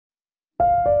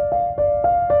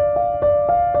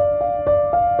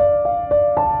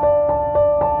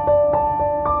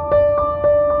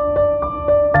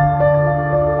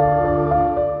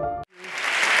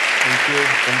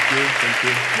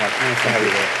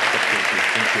Absolutely.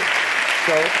 Thank you.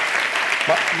 So,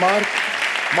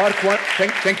 Mark,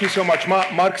 thank you so much.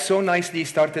 Mark so nicely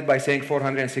started by saying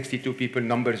 462 people.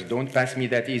 Numbers don't pass me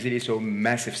that easily, so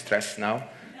massive stress now.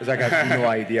 Because I have no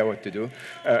idea what to do.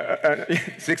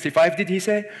 65, did he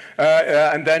say?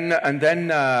 And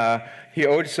then he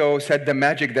also said the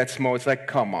magic that's small. It's like,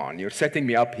 come on, you're setting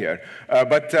me up here.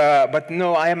 But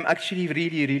no, I am actually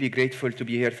really, really grateful to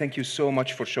be here. Thank you so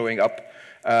much for showing up.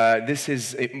 This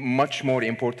is much more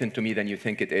important to me than you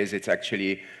think it is. It's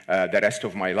actually the rest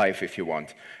of my life, if you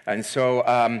want. And so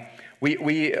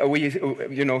we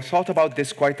thought about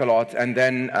this quite a lot, and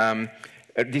then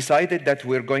decided that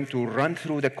we're going to run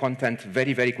through the content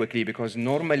very, very quickly, because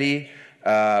normally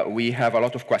we have a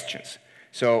lot of questions.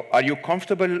 So are you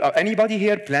comfortable? Anybody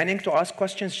here planning to ask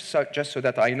questions, just so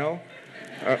that I know?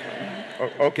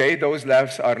 Okay, those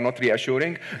laughs are not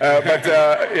reassuring, but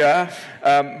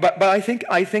I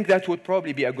think that would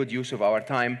probably be a good use of our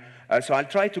time. So I'll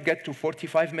try to get to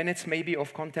 45 minutes maybe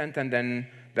of content, and then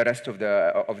the rest of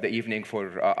the evening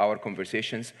for our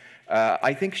conversations.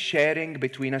 I think sharing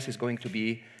between us is going to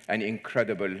be an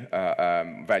incredible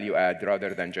value add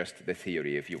rather than just the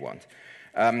theory, if you want.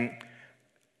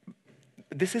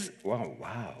 This is,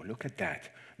 wow, look at that.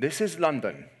 This is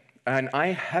London. And I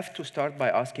have to start by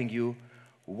asking you,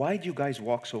 why do you guys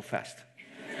walk so fast?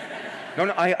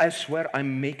 No, I swear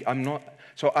I'm not.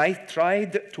 So I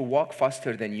tried to walk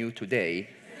faster than you today.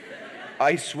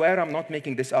 I swear I'm not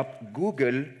making this up.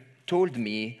 Google told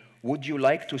me, would you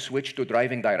like to switch to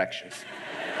driving directions?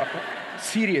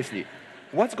 Seriously,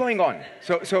 what's going on?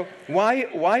 So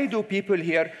why do people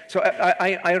here? So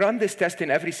I run this test in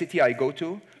every city I go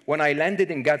to. When I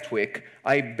landed in Gatwick,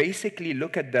 I basically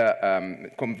look at the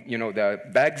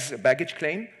baggage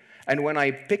claim, and when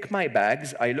I pick my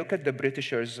bags, I look at the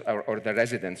Britishers or the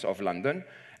residents of London,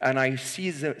 and I see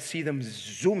them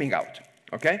zooming out,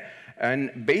 okay?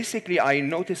 And basically, I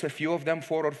notice a few of them,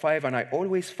 4 or 5, and I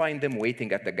always find them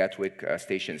waiting at the Gatwick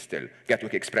station still,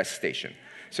 Gatwick Express station.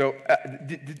 So,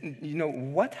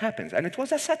 what happens? And it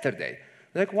was a Saturday.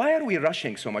 Like, why are we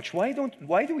rushing so much? Why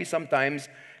do we sometimes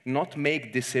not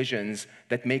make decisions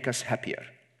that make us happier?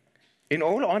 In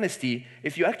all honesty,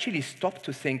 if you actually stop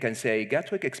to think and say,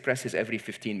 Gatwick Express is every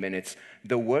 15 minutes,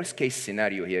 the worst case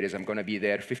scenario here is I'm going to be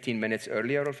there 15 minutes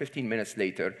earlier or 15 minutes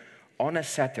later on a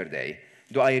Saturday.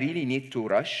 Do I really need to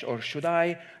rush, or should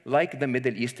I, like the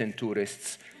Middle Eastern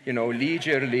tourists,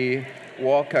 leisurely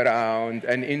walk around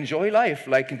and enjoy life,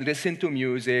 like listen to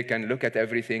music and look at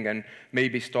everything and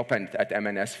maybe stop at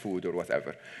M&S food or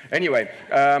whatever. Anyway,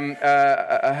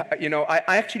 I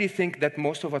actually think that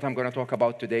most of what I'm going to talk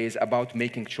about today is about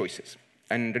making choices.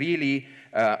 And really,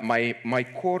 my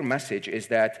core message is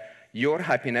that your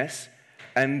happiness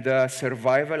and the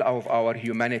survival of our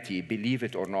humanity, believe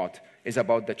it or not, is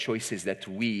about the choices that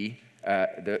we,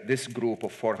 this group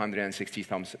of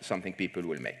 460-something people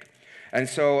will make. And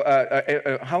so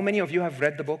how many of you have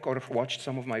read the book or watched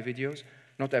some of my videos?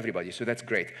 Not everybody, so that's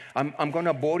great. I'm going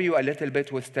to bore you a little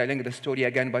bit with telling the story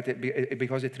again, but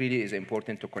because it really is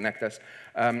important to connect us.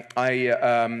 I'm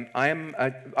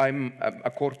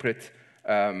a corporate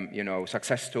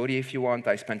success story, if you want.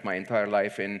 I spent my entire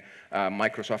life in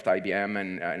Microsoft, IBM,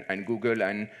 and Google,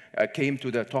 and came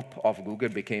to the top of Google,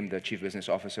 became the chief business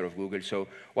officer of Google. So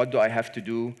what do I have to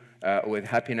do with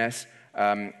happiness?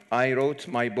 I wrote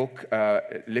my book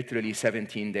literally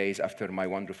 17 days after my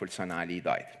wonderful son Ali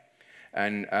died.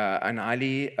 And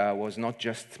Ali was not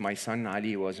just my son.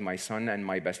 Ali was my son and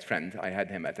my best friend. I had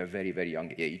him at a very, very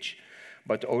young age.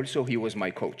 But also he was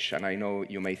my coach. And I know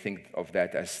you may think of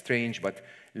that as strange, but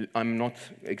I'm not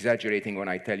exaggerating when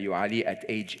I tell you Ali at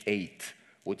age 8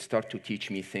 would start to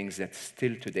teach me things that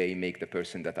still today make the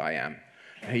person that I am.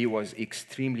 He was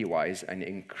extremely wise and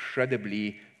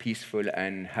incredibly peaceful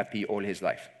and happy all his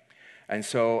life. And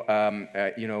so,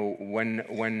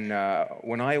 when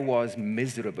I was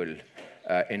miserable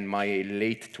in my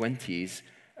late 20s,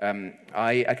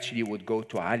 I actually would go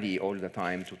to Ali all the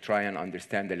time to try and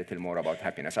understand a little more about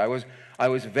happiness. I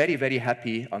was very, very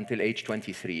happy until age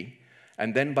 23.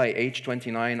 And then by age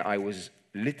 29, I was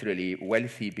literally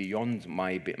wealthy beyond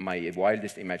my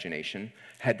wildest imagination,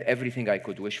 had everything I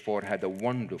could wish for, had a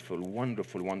wonderful,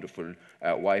 wonderful, wonderful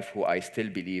wife who I still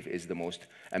believe is the most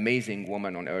amazing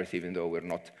woman on earth, even though we're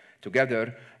not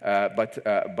together.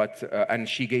 And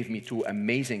she gave me 2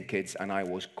 amazing kids, and I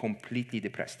was completely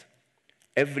depressed.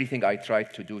 Everything I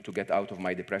tried to do to get out of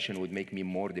my depression would make me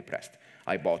more depressed.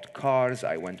 I bought cars,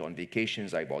 I went on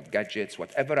vacations, I bought gadgets.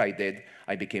 Whatever I did,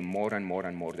 I became more and more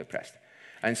and more depressed.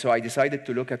 And so I decided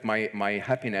to look at my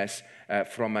happiness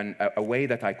from a way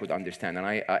that I could understand. And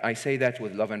I say that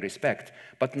with love and respect,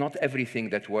 but not everything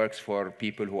that works for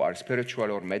people who are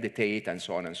spiritual or meditate and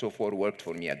so on and so forth worked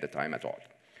for me at the time at all.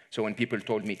 So when people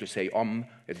told me to say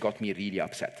it got me really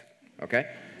upset, okay?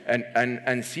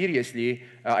 And seriously,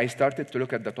 I started to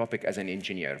look at the topic as an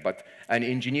engineer. But an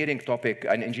engineering topic,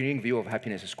 an engineering view of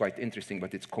happiness is quite interesting,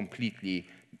 but it's completely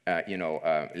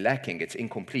lacking. It's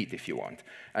incomplete, if you want.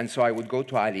 And so I would go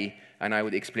to Ali, and I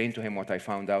would explain to him what I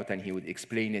found out, and he would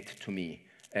explain it to me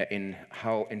in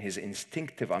his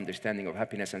instinctive understanding of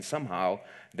happiness. And somehow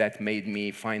that made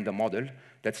me find a model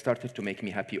that started to make me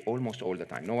happy almost all the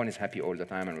time. No one is happy all the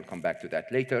time, and we'll come back to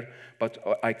that later.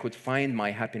 But I could find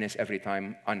my happiness every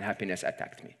time unhappiness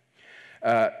attacked me.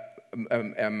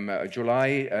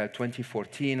 July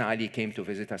 2014, Ali came to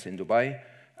visit us in Dubai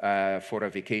for a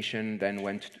vacation, then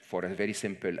went for a very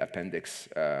simple appendix,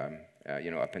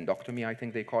 appendectomy, I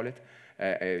think they call it.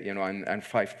 And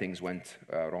 5 things went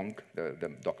wrong.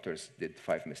 The doctors did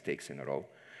 5 mistakes in a row.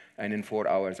 And in 4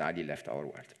 hours, Ali left our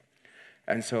world.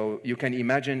 And so you can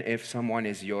imagine if someone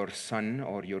is your son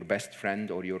or your best friend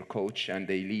or your coach and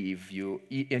they leave,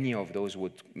 any of those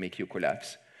would make you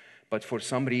collapse. But for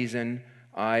some reason,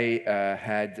 I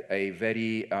had a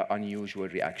very unusual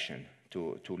reaction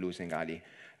to losing Ali.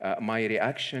 My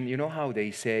reaction, you know how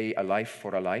they say a life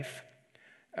for a life?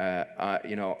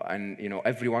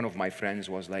 Every one of my friends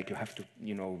was like, you have to,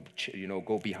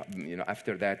 go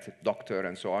after that doctor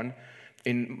and so on.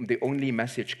 The only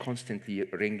message constantly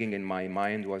ringing in my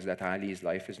mind was that Ali's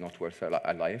life is not worth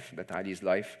a life, that Ali's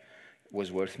life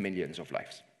was worth millions of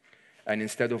lives. And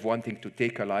instead of wanting to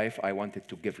take a life, I wanted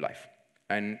to give life.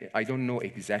 And I don't know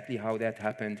exactly how that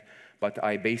happened, but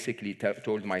I basically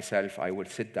told myself I will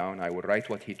sit down, I will write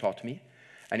what he taught me,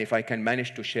 and if I can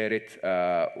manage to share it,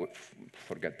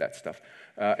 forget that stuff,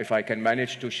 if I can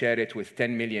manage to share it with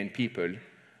 10 million people,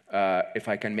 if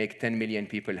I can make 10 million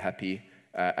people happy,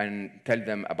 and tell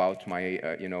them about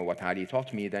what Ali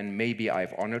taught me, then maybe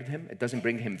I've honored him. It doesn't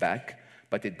bring him back,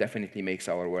 but it definitely makes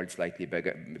our world slightly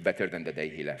better than the day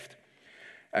he left.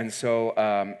 And so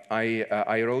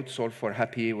I wrote Solve for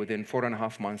Happy. Within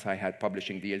 4.5 months, I had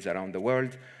publishing deals around the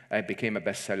world. I became a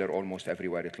bestseller almost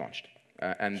everywhere it launched.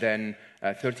 And then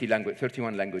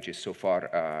 31 languages so far.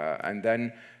 And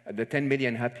then the 10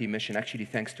 million happy mission, actually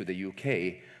thanks to the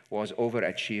UK, was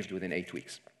overachieved within 8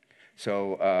 weeks.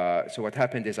 So what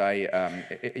happened is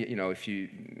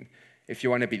if you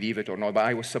want to believe it or not, but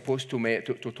I was supposed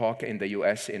to talk in the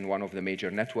US in one of the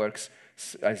major networks.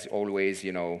 As always,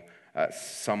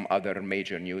 some other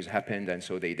major news happened, and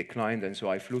so they declined. And so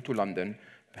I flew to London,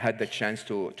 had the chance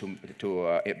to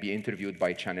be interviewed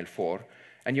by Channel 4.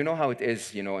 And you know how it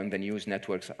is, in the news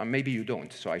networks. Maybe you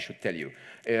don't, so I should tell you.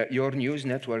 Your news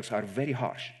networks are very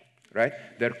harsh. Right?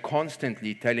 They're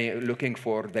constantly looking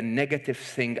for the negative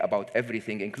thing about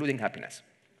everything, including happiness.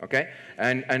 Okay?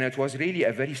 And it was really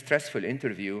a very stressful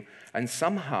interview. And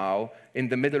somehow, in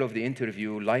the middle of the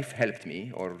interview, life helped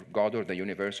me, or God or the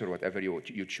universe or whatever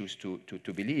you choose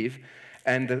to believe.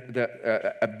 And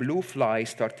a blue fly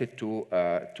started to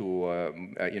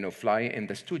fly in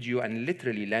the studio and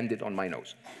literally landed on my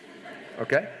nose.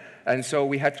 Okay? And so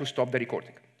we had to stop the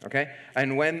recording. Okay?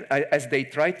 And as they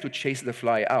tried to chase the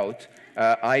fly out,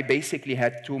 I basically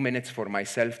had 2 minutes for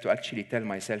myself to actually tell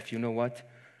myself, you know what?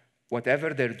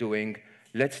 Whatever they're doing,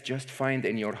 let's just find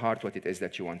in your heart what it is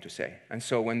that you want to say. And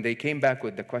so when they came back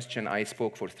with the question, I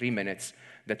spoke for 3 minutes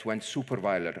that went super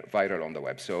viral on the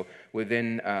web. So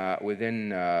within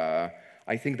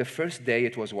I think the first day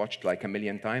it was watched like 1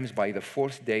 million times. By the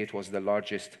 4th day, it was the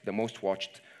most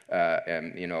watched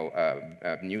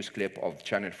news clip of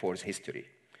Channel 4's history.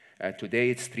 Today,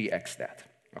 it's 3x that,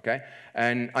 okay?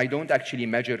 And I don't actually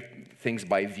measure things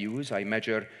by views. I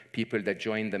measure people that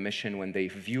join the mission when they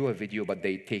view a video, but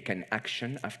they take an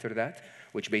action after that,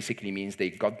 which basically means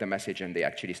they got the message and they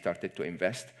actually started to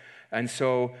invest. And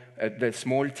so the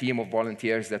small team of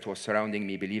volunteers that was surrounding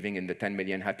me, believing in the 10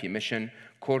 million happy mission,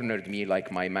 cornered me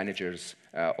like my managers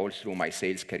all through my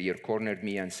sales career, cornered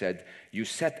me and said, you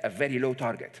set a very low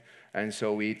target. And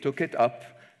so we took it up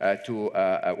to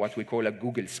what we call a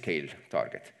Google scale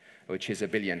target, which is 1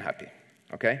 billion happy,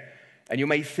 okay? And you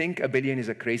may think 1 billion is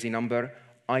a crazy number.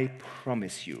 I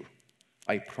promise you,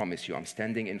 I'm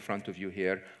standing in front of you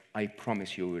here, I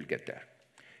promise you we'll get there.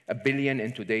 1 billion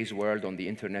in today's world on the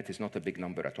internet is not a big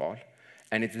number at all,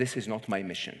 and this is not my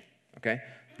mission, okay?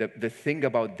 The thing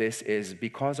about this is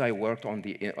because I worked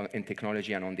in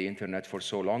technology and on the internet for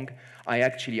so long, I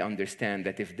actually understand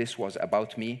that if this was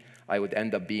about me, I would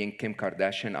end up being Kim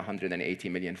Kardashian, 180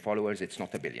 million followers. It's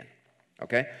not 1 billion,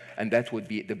 okay? And that would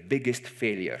be the biggest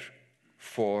failure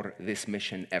for this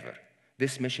mission ever.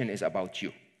 This mission is about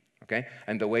you, okay?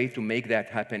 And the way to make that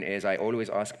happen is I always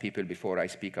ask people before I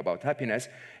speak about happiness,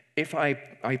 if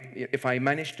I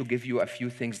manage to give you a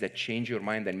few things that change your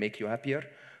mind and make you happier,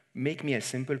 make me a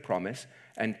simple promise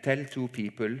and tell 2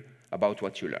 people about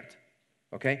what you learned,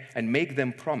 okay? And make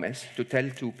them promise to tell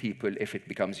 2 people if it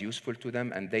becomes useful to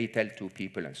them, and they tell 2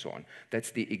 people and so on.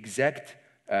 That's the exact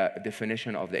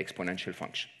definition of the exponential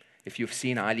function. If you've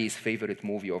seen Ali's favorite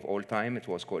movie of all time, it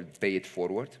was called Pay It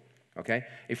Forward, okay?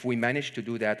 If we manage to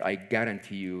do that, I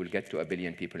guarantee you will get to 1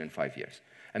 billion people in 5 years.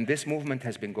 And this movement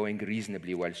has been going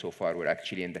reasonably well so far. We're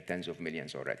actually in the tens of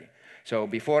millions already. So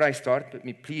before I start,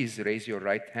 please raise your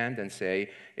right hand and say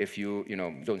if you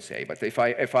don't say, but if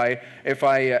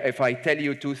I tell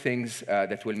you 2 things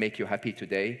that will make you happy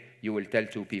today, you will tell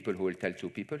 2 people who will tell 2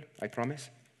 people. I promise.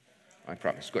 I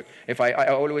promise. Good. I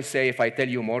always say if I tell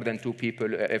you more than 2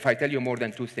 people, if I tell you more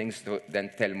than 2 things,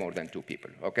 then tell more than 2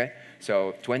 people. Okay?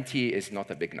 So 20 is not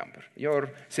a big number. Your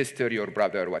sister, your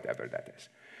brother, whatever that is.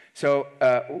 So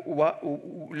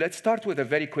let's start with a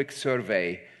very quick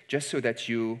survey, just so that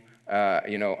you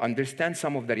understand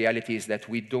some of the realities that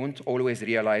we don't always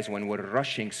realize when we're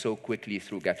rushing so quickly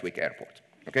through Gatwick Airport.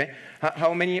 Okay?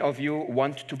 How many of you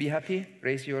want to be happy?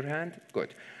 Raise your hand.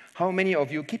 Good. How many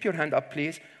of you, keep your hand up,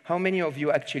 please. How many of you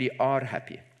actually are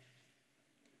happy?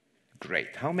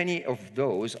 Great. How many of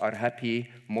those are happy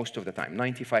most of the time?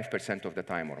 95% of the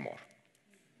time or more.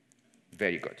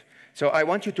 Very good. So I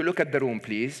want you to look at the room,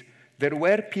 please. There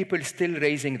were people still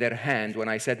raising their hand when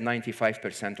I said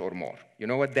 95% or more. You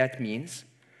know what that means?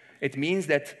 It means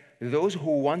that those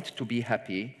who want to be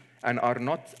happy and are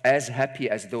not as happy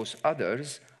as those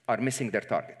others are missing their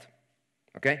target.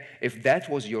 Okay? If that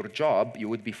was your job, you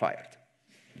would be fired.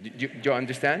 Do you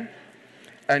understand?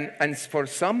 And for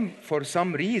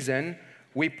some reason,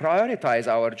 we prioritize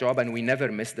our job and we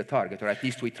never miss the target, or at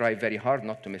least we try very hard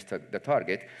not to miss the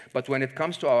target. But when it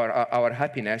comes to our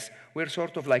happiness, we're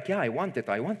sort of like, yeah, I want it,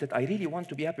 I really want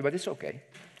to be happy, but it's okay.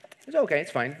 It's okay,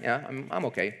 it's fine, yeah, I'm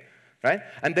okay, right?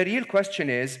 And the real question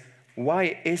is,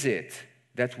 why is it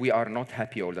that we are not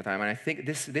happy all the time? And I think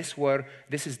this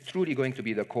is truly going to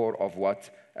be the core of what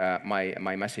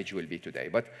my message will be today.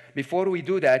 But before we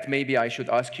do that, maybe I should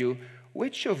ask you,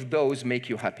 which of those make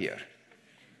you happier?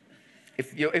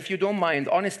 If you don't mind,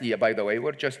 honestly, by the way,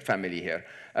 we're just family here.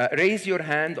 Raise your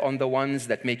hand on the ones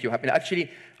that make you happy. Actually,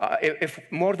 if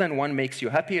more than one makes you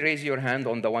happy, raise your hand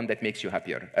on the one that makes you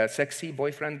happier. A sexy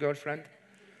boyfriend, girlfriend?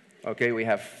 Okay, we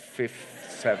have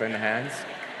 7 hands.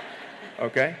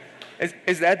 Okay.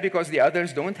 Is that because the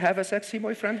others don't have a sexy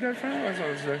boyfriend,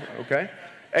 girlfriend? Okay.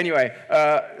 Anyway,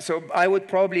 so I would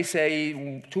probably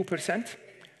say 2%.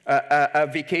 A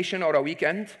vacation or a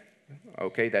weekend?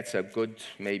 Okay, that's a good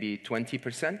maybe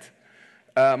 20%.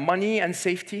 Money and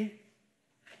safety?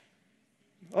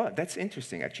 Oh, that's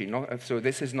interesting, actually. So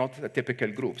this is not a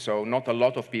typical group. So not a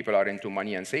lot of people are into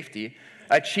money and safety.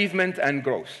 Achievement and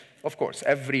growth, of course,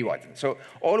 everyone. So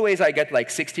always I get like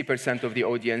 60% of the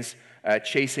audience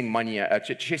chasing money,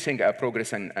 chasing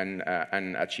progress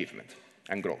and achievement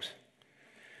and growth.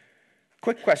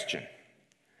 Quick question.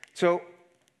 So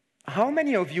how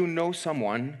many of you know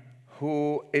someone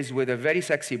who is with a very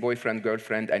sexy boyfriend,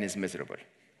 girlfriend, and is miserable?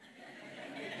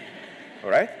 All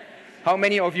right? How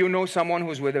many of you know someone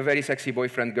who's with a very sexy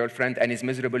boyfriend, girlfriend, and is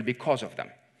miserable because of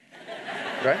them?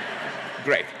 Right?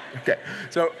 Great. Okay.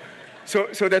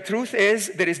 So the truth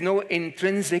is, there is no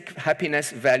intrinsic happiness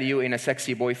value in a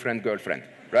sexy boyfriend, girlfriend,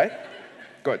 right?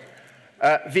 Good.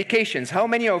 Vacations. How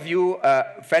many of you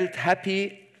felt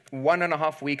happy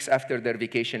 1.5 weeks after their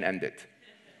vacation ended?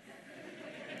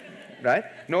 Right?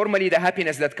 Normally, the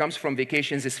happiness that comes from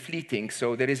vacations is fleeting,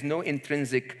 so there is no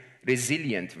intrinsic,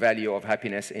 resilient value of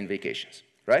happiness in vacations,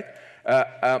 right?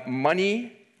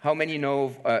 Money, how many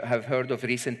have heard of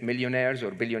recent millionaires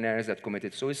or billionaires that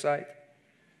committed suicide?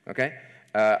 Okay?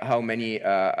 How many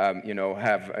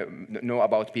know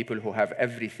about people who have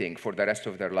everything for the rest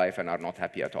of their life and are not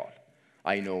happy at all?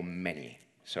 I know many.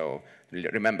 So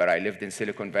remember, I lived in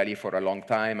Silicon Valley for a long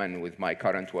time, and with my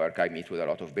current work, I meet with a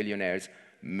lot of billionaires.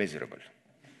 Miserable.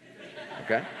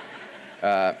 Okay?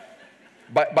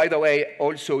 By the way,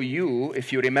 also you,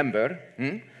 if you remember,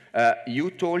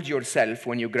 you told yourself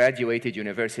when you graduated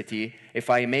university, if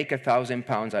I make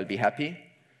 £1,000, I'll be happy.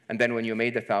 And then when you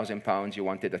made £1,000, you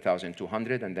wanted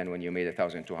 1,200. And then when you made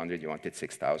 1,200, you wanted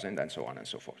 6,000, and so on and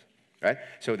so forth. Right?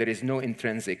 So there is no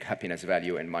intrinsic happiness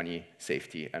value in money,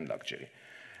 safety, and luxury.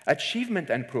 Achievement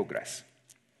and progress.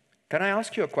 Can I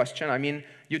ask you a question? I mean,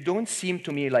 you don't seem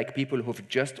to me like people who've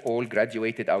just all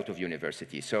graduated out of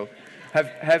university. So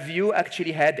have you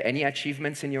actually had any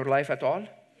achievements in your life at all?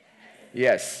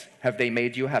 Yes. Have they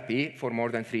made you happy for more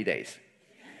than 3 days?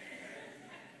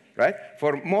 Right?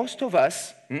 For most of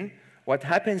us, what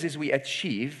happens is we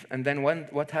achieve, and then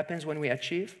what happens when we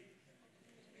achieve?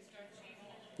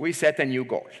 We set a new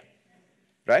goal,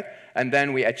 right? And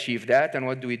then we achieve that, and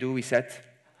what do? We set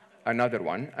another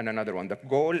one and another one. The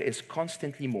goal is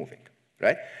constantly moving,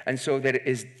 right? And so there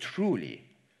is truly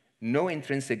no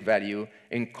intrinsic value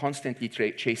in constantly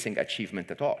chasing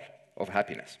achievement at all of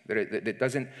happiness. It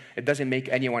doesn't make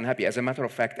anyone happy. As a matter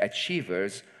of fact,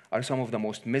 achievers are some of the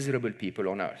most miserable people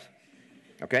on earth.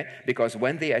 Okay? Because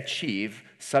when they achieve,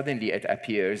 suddenly it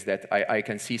appears that I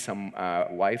can see some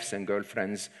wives and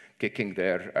girlfriends kicking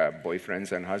their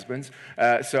boyfriends and husbands.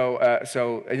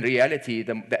 So in reality,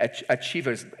 the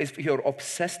achievers, if you're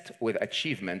obsessed with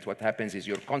achievement, what happens is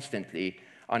you're constantly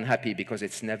unhappy because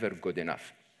it's never good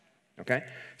enough. Okay?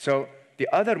 So the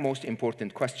other most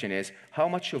important question is, how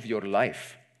much of your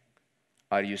life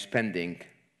are you spending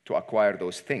to acquire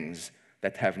those things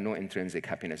that have no intrinsic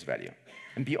happiness value?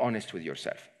 And be honest with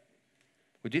yourself.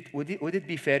 Would it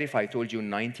be fair if I told you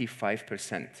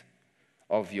 95%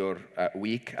 of your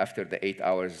week after the 8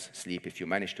 hours sleep, if you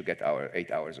manage to get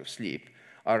 8 hours of sleep,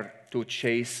 are to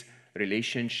chase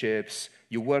relationships?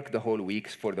 You work the whole week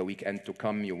for the weekend to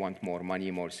come. You want more money,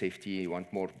 more safety. You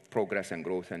want more progress and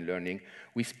growth and learning.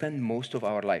 We spend most of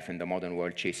our life in the modern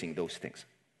world chasing those things.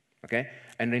 Okay?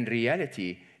 And in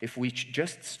reality, if we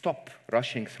just stop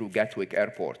rushing through Gatwick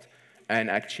Airport and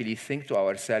actually think to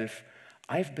ourselves,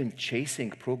 I've been chasing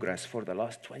progress for the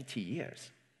last 20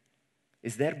 years.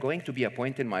 Is there going to be a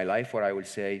point in my life where I will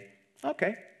say,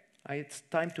 okay, it's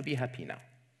time to be happy now?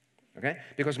 Okay?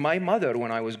 Because my mother,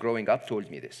 when I was growing up, told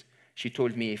me this. She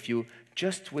told me, if you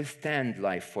just withstand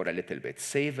life for a little bit,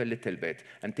 save a little bit,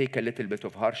 and take a little bit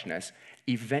of harshness,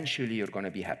 eventually you're going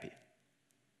to be happy.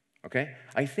 Okay?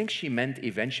 I think she meant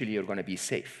eventually you're going to be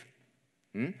safe.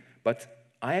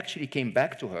 But I actually came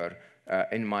back to her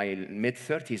in my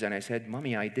mid-30s, and I said,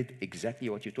 Mommy, I did exactly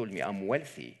what you told me. I'm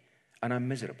wealthy, and I'm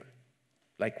miserable.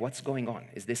 Like, what's going on?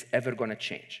 Is this ever going to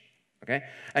change? Okay?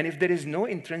 And if there is no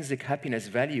intrinsic happiness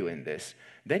value in this,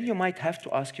 then you might have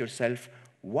to ask yourself,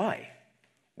 why?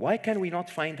 Why can we not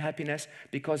find happiness?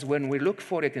 Because when we look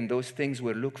for it in those things,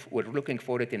 we're looking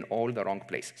for it in all the wrong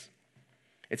places.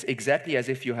 It's exactly as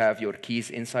if you have your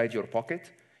keys inside your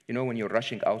pocket, you know, when you're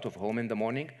rushing out of home in the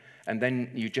morning, and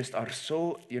then you just are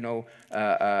so,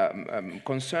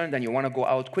 concerned and you want to go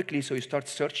out quickly, so you start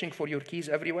searching for your keys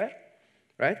everywhere,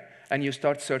 right? And you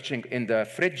start searching in the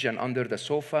fridge and under the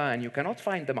sofa, and you cannot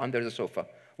find them under the sofa.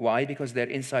 Why? Because they're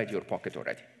inside your pocket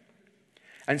already.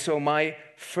 And so my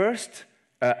first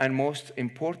and most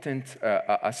important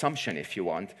assumption, if you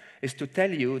want, is to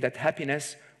tell you that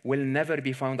happiness will never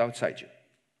be found outside you,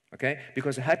 okay?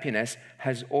 Because happiness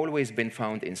has always been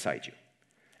found inside you.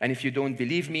 And if you don't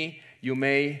believe me, you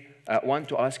may want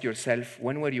to ask yourself,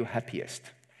 when were you happiest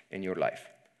in your life?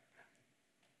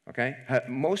 Okay?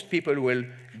 Most people will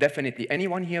definitely,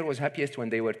 anyone here was happiest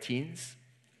when they were teens?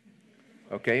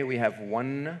 Okay, we have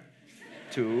 1,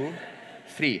 2,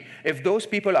 3. If those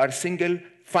people are single,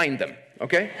 find them,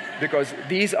 okay? Because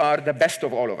these are the best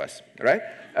of all of us, right?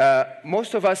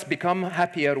 Most of us become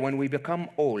happier when we become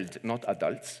old, not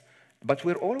adults, but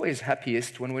we're always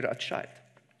happiest when we're a child.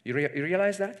 You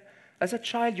realize that? As a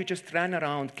child, you just ran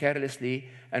around carelessly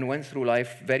and went through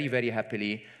life very, very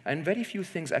happily, and very few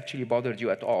things actually bothered you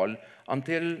at all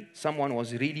until someone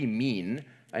was really mean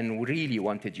and really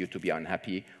wanted you to be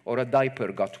unhappy, or a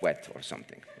diaper got wet or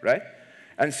something, right?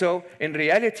 And so, in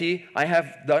reality, I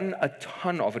have done a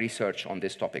ton of research on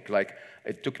this topic. Like,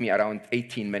 it took me around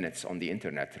 18 minutes on the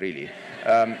internet, really,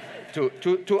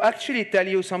 to actually tell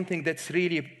you something that's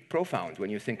really profound when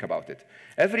you think about it.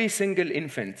 Every single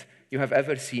infant you have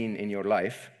ever seen in your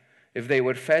life, if they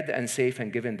were fed and safe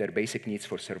and given their basic needs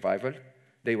for survival,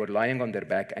 they were lying on their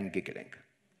back and giggling,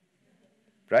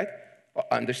 right?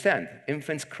 Understand,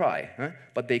 infants cry, huh?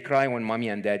 But they cry when mommy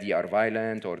and daddy are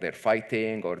violent, or they're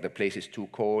fighting, or the place is too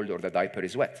cold, or the diaper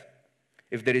is wet.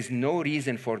 If there is no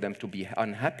reason for them to be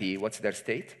unhappy, what's their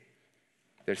state?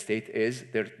 Their state is,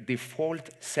 their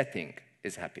default setting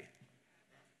is happy,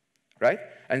 right?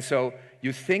 And so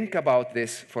you think about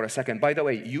this for a second. By the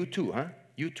way, you too, huh?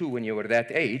 You too, when you were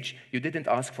that age, you didn't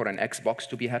ask for an Xbox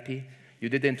to be happy. You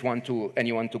didn't want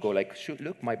anyone to go like,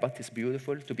 look, my butt is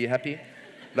beautiful, to be happy.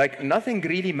 Like, nothing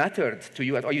really mattered to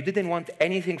you at all. You didn't want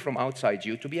anything from outside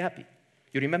you to be happy.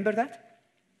 You remember that?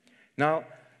 Now,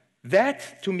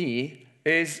 that, to me,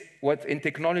 is what in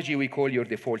technology we call your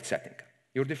default setting.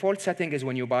 Your default setting is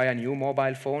when you buy a new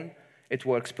mobile phone, it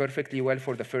works perfectly well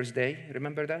for the first day.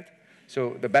 Remember that?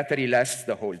 So the battery lasts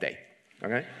the whole day,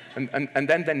 Okay? And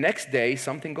then the next day,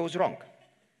 something goes wrong.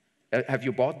 Have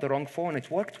you bought the wrong phone? It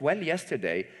worked well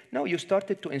yesterday. No, you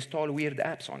started to install weird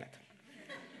apps on it.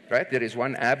 Right? There is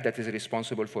one app that is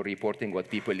responsible for reporting what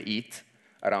people eat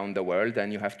around the world,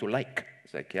 and you have to like.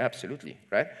 It's like, yeah, absolutely,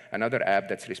 right? Another app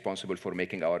that's responsible for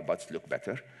making our butts look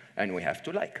better, and we have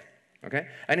to like, okay?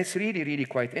 And it's really, really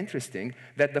quite interesting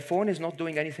that the phone is not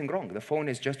doing anything wrong. The phone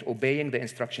is just obeying the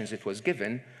instructions it was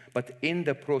given, but in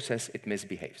the process, it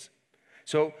misbehaves.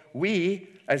 So we,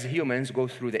 as humans, go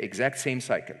through the exact same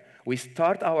cycle. We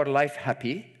start our life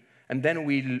happy, and then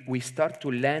we start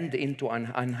to land into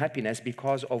unhappiness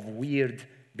because of weird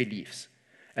beliefs.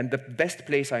 And the best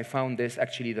place I found this,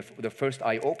 actually the first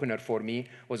eye-opener for me,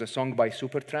 was a song by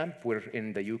Supertramp. We're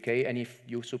in the UK. Any of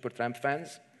you Supertramp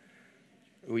fans?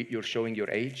 You're showing your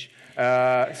age.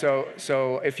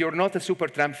 So if you're not a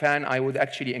Supertramp fan, I would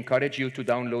actually encourage you to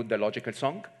download the Logical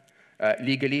song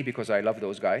legally, because I love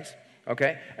those guys.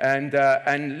 Okay?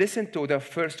 And listen to the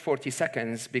first 40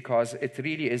 seconds, because it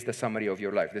really is the summary of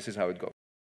your life. This is how it goes.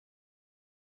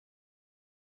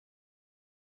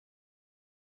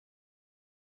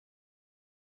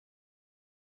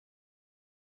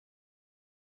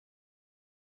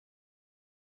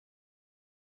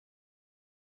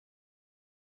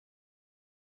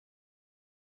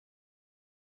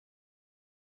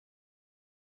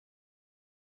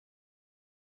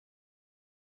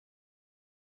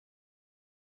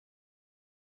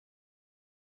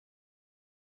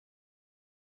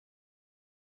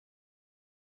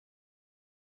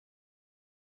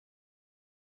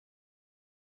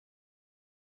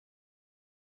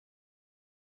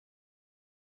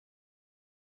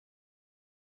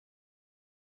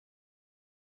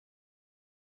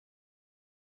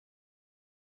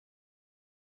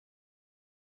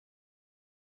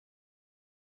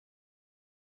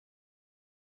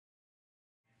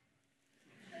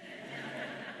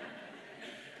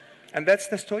 And that's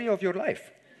the story of your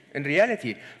life. In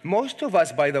reality, most of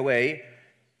us, by the way,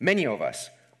 many of us,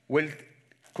 will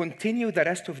continue the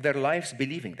rest of their lives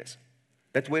believing this.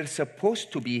 That we're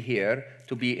supposed to be here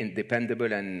to be independent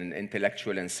and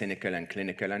intellectual and cynical and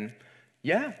clinical, and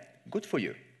yeah, good for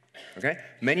you. Okay?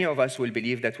 Many of us will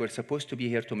believe that we're supposed to be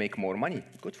here to make more money.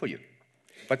 Good for you.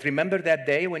 But remember that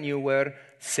day when you were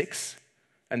 6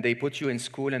 and they put you in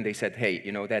school and they said, hey,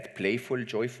 you know that playful,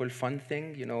 joyful, fun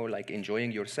thing, you know, like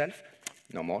enjoying yourself?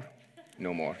 No more,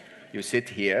 no more. You sit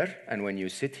here, and when you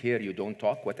sit here, you don't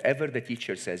talk. Whatever the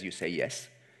teacher says, you say yes,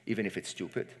 even if it's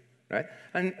stupid, right?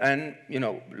 And you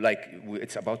know, like,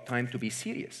 it's about time to be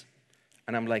serious.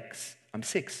 And I'm like, I'm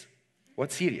 6.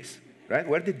 What's serious, right?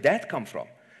 Where did that come from?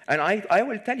 And I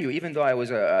will tell you, even though I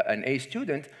was an A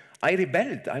student, I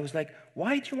rebelled. I was like,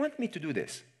 why do you want me to do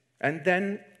this? And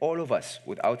then all of us,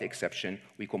 without exception,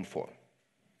 we conform.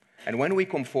 And when we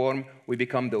conform, we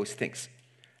become those things.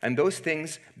 And those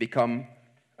things become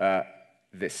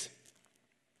this.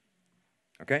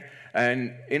 Okay?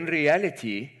 And in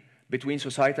reality, between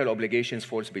societal obligations,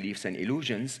 false beliefs, and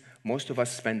illusions, most of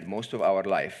us spend most of our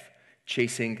life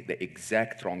chasing the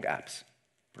exact wrong apps,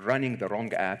 running the wrong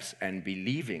apps, and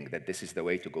believing that this is the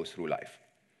way to go through life.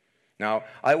 Now,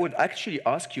 I would actually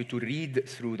ask you to read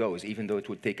through those, even though it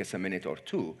would take us a minute or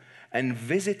two, and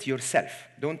visit yourself.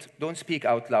 Don't speak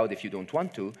out loud if you don't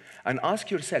want to, and ask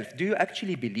yourself, do you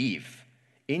actually believe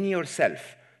in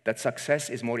yourself that success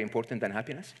is more important than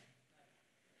happiness?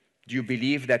 Do you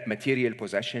believe that material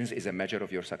possessions is a measure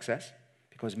of your success?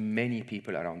 Because many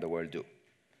people around the world do.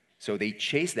 So they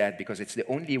chase that because it's the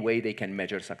only way they can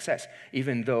measure success,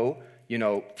 even though, you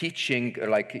know, teaching,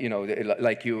 like, you know,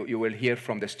 like you will hear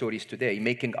from the stories today,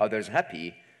 making others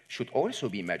happy should also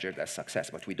be measured as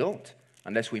success, but we don't,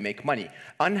 unless we make money.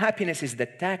 Unhappiness is the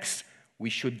tax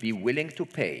we should be willing to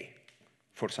pay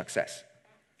for success.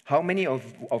 How many of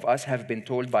us have been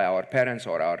told by our parents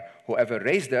or our whoever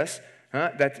raised us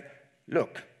that,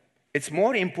 look, it's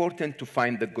more important to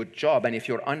find the good job, and if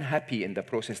you're unhappy in the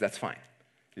process, that's fine.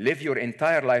 Live your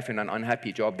entire life in an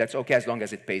unhappy job, that's okay as long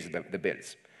as it pays the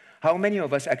bills. How many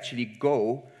of us actually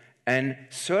go and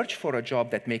search for a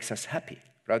job that makes us happy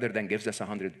rather than gives us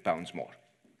 100 pounds more?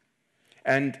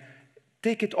 And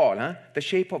take it all, The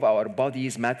shape of our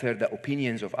bodies matter, the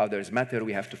opinions of others matter,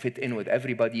 we have to fit in with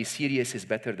everybody, serious is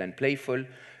better than playful.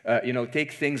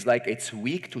 Take things like it's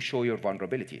weak to show your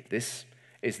vulnerability. This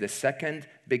is the second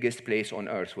biggest place on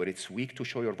earth where it's weak to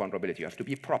show your vulnerability. You have to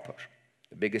be proper.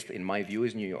 The biggest, in my view,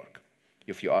 is New York.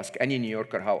 If you ask any New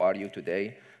Yorker, how are you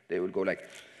today? They will go like,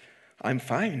 I'm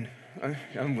fine.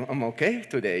 I'm okay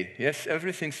today. Yes,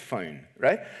 everything's fine,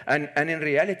 right? And in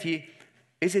reality,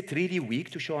 Is it really weak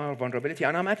to show our vulnerability?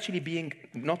 And I'm actually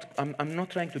I'm not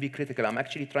trying to be critical. I'm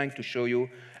actually trying to show you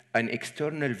an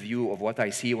external view of what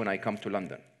I see when I come to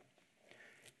London.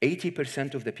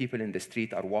 80% of the people in the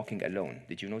street are walking alone.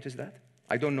 Did you notice that?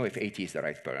 I don't know if 80 is the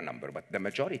right number, but the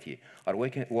majority are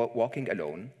walking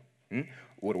alone.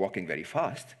 We're walking very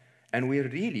fast. And we're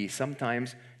really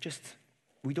sometimes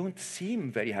we don't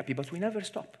seem very happy, but we never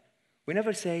stop. We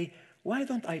never say, why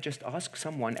don't I just ask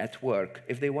someone at work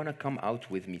if they want to come out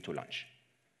with me to lunch?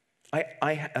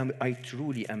 I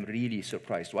truly am really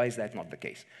surprised. Why is that not the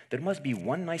case? There must be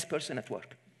one nice person at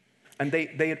work. And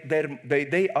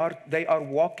they are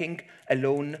walking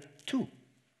alone too.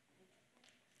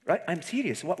 Right? I'm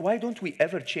serious. Why don't we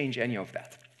ever change any of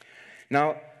that?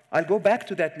 Now, I'll go back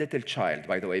to that little child,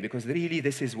 by the way, because really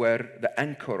this is where the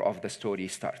anchor of the story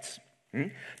starts.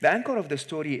 The anchor of the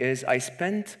story is I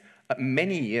spent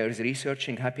many years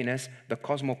researching happiness the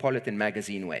Cosmopolitan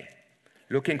magazine way,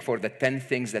 looking for the 10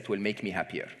 things that will make me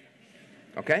happier.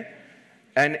 Okay?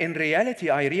 And in reality,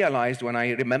 I realized when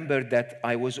I remembered that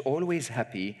I was always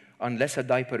happy unless a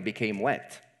diaper became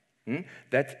wet,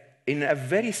 that in a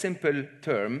very simple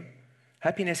term,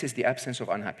 happiness is the absence of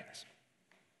unhappiness.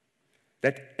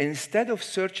 That instead of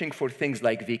searching for things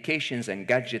like vacations and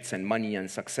gadgets and money and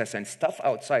success and stuff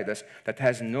outside us that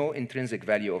has no intrinsic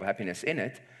value of happiness in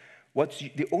it,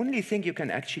 the only thing you can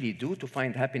actually do to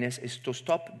find happiness is to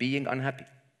stop being unhappy.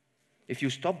 If you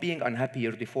stop being unhappy,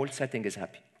 your default setting is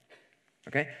happy.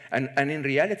 Okay? And in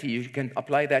reality, you can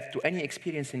apply that to any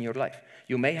experience in your life.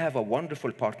 You may have a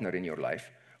wonderful partner in your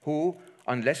life who,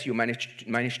 unless you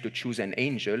manage to choose an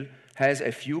angel, has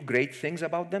a few great things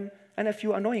about them and a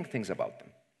few annoying things about them.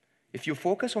 If you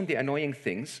focus on the annoying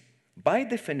things, by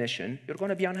definition, you're going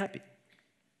to be unhappy.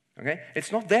 Okay?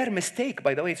 It's not their mistake,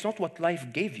 by the way. It's not what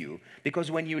life gave you,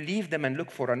 because when you leave them and look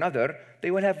for another,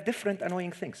 they will have different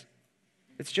annoying things.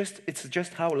 It's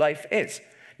just how life is.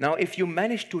 Now, if you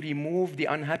manage to remove the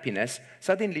unhappiness,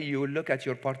 suddenly you will look at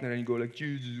your partner and you go like,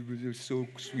 Jesus, you're so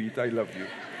sweet, I love you.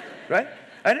 Right?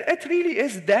 And it really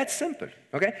is that simple.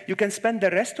 Okay? You can spend the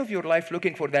rest of your life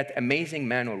looking for that amazing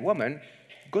man or woman.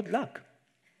 Good luck.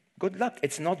 Good luck.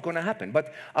 It's not going to happen.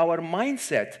 But our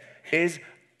mindset is,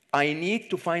 I need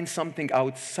to find something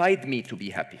outside me to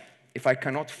be happy. If I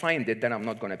cannot find it, then I'm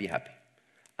not going to be happy.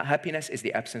 Happiness is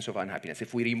the absence of unhappiness.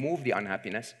 If we remove the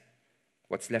unhappiness,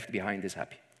 what's left behind is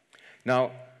happy.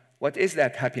 Now, what is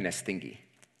that happiness thingy?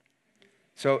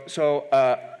 So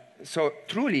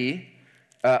truly,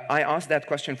 I asked that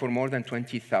question for more than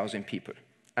 20,000 people.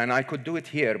 And I could do it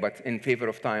here, but in favor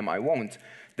of time, I won't.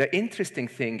 The interesting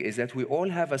thing is that we all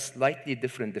have a slightly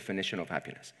different definition of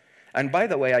happiness. And by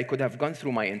the way, I could have gone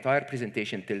through my entire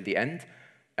presentation till the end,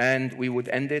 and we would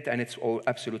end it, and it's all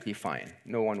absolutely fine.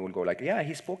 No one will go like, yeah,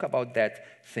 he spoke about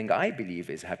that thing I believe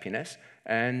is happiness,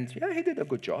 and yeah, he did a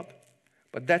good job.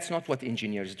 But that's not what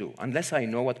engineers do. Unless I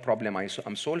know what problem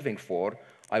I'm solving for,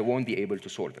 I won't be able to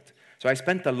solve it. So I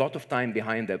spent a lot of time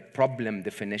behind the problem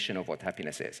definition of what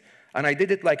happiness is. And I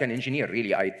did it like an engineer,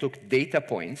 really. I took data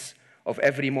points of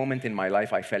every moment in my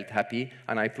life I felt happy,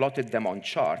 and I plotted them on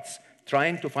charts,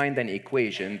 trying to find an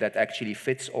equation that actually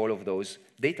fits all of those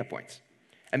data points.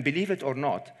 And believe it or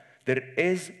not, there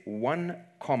is one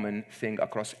common thing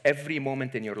across every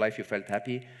moment in your life you felt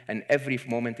happy, and every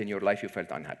moment in your life you felt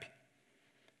unhappy.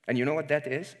 And you know what that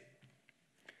is?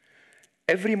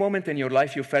 Every moment in your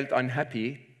life you felt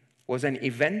unhappy was an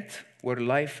event where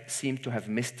life seemed to have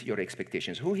missed your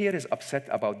expectations. Who here is upset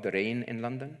about the rain in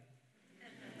London?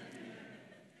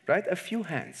 Right? A few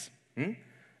hands.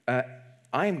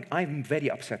 I'm very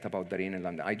upset about the rain in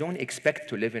London. I don't expect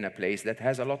to live in a place that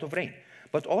has a lot of rain.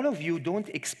 But all of you don't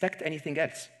expect anything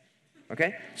else.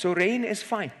 Okay? So rain is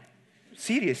fine.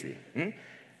 Seriously.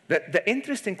 The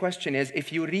interesting question is,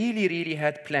 if you really, really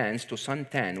had plans to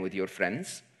suntan with your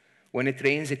friends, when it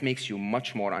rains, it makes you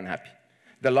much more unhappy.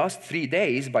 The last 3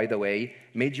 days, by the way,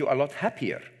 made you a lot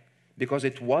happier because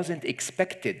it wasn't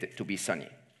expected to be sunny.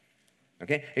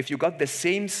 Okay? If you got the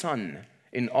same sun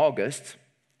in August,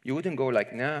 you wouldn't go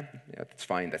like, nah, that's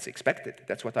fine, that's expected.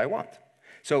 That's what I want.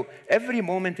 So every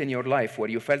moment in your life where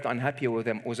you felt unhappy with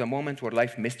them was a moment where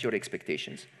life missed your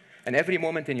expectations. And every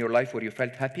moment in your life where you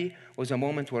felt happy was a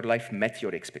moment where life met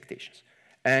your expectations.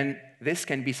 And this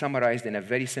can be summarized in a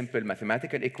very simple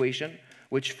mathematical equation,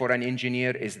 which for an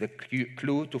engineer is the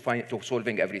clue to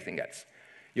solving everything else.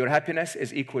 Your happiness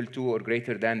is equal to or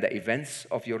greater than the events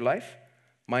of your life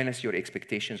minus your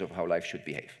expectations of how life should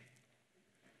behave.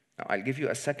 Now, I'll give you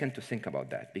a second to think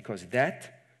about that, because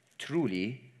that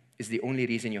truly is the only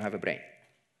reason you have a brain.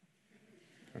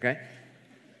 Okay?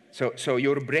 So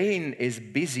your brain is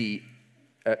busy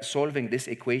solving this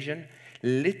equation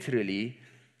literally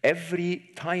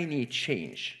every tiny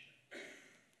change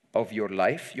of your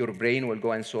life, your brain will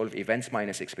go and solve events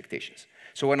minus expectations.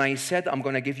 So when I said I'm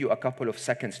going to give you a couple of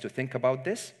seconds to think about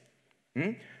this,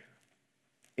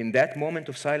 in that moment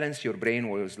of silence, your brain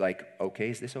was like, okay,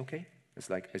 is this okay? It's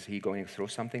like, is he going to throw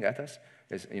something at us?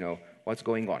 What's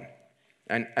going on?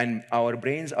 And our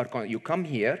brains are, you come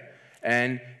here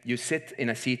and you sit in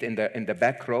a seat in the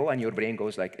back row and your brain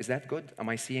goes like, is that good? Am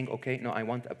I seeing okay? No, I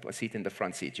want a seat in the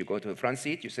front seat. You go to the front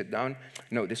seat, you sit down.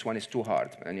 No, this one is too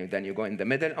hard. And then you go in the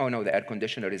middle. Oh no, the air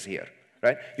conditioner is here,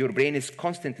 right? Your brain is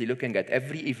constantly looking at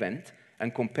every event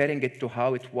and comparing it to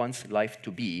how it wants life to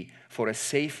be for a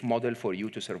safe model for you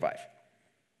to survive.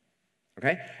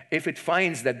 Okay? If it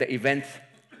finds that the event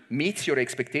meets your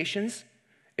expectations,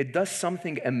 it does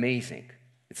something amazing.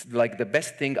 It's like the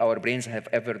best thing our brains have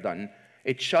ever done.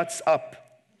 It shuts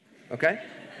up, okay?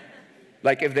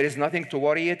 Like if there is nothing to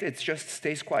worry it just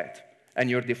stays quiet. And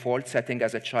your default setting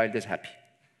as a child is happy,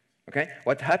 okay?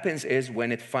 What happens is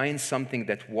when it finds something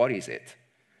that worries it,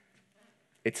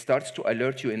 it starts to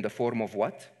alert you in the form of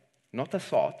what? Not a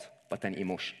thought, but an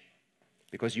emotion.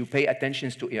 Because you pay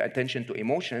attention to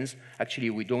emotions,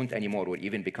 actually we don't anymore. We're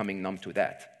even becoming numb to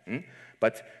that.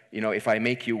 But if I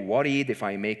make you worried, if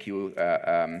I make you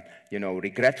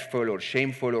regretful or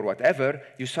shameful or whatever,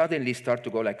 you suddenly start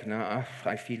to go like, no,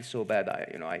 I feel so bad.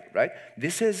 Right?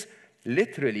 This is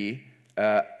literally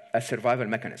a survival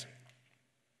mechanism.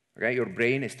 Okay? Your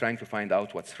brain is trying to find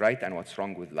out what's right and what's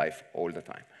wrong with life all the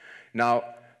time. Now,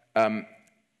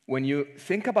 when you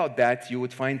think about that, you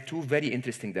would find two very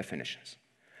interesting definitions.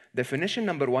 Definition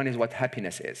number one is what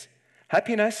happiness is.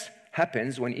 Happiness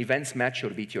happens when events match or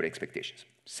beat your expectations.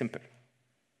 Simple.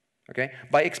 Okay?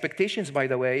 By expectations, by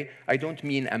the way, I don't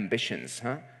mean ambitions.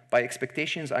 By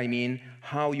expectations, I mean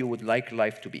how you would like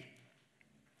life to be.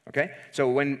 Okay? So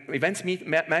when events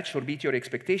match or beat your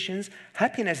expectations,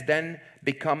 happiness then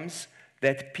becomes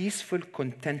that peaceful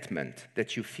contentment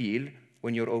that you feel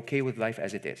when you're okay with life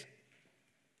as it is.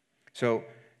 So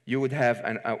you would have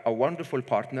a wonderful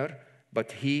partner,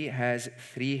 but he has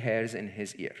 3 hairs in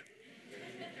his ear.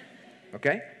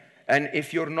 Okay? And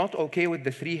if you're not okay with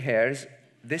the 3 hairs,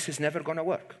 this is never going to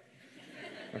work.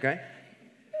 Okay?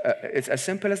 It's as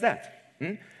simple as that.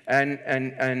 And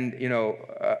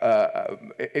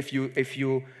if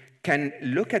you can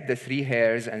look at the 3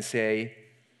 hairs and say,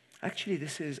 actually,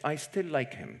 I still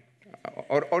like him.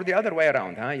 Or the other way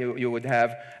around, you would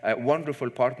have a wonderful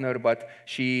partner, but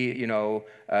she,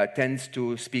 tends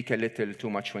to speak a little too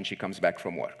much when she comes back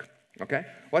from work, okay?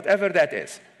 Whatever that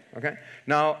is, okay?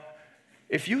 Now,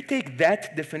 if you take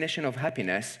that definition of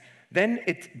happiness, then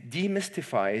it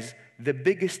demystifies the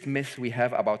biggest myth we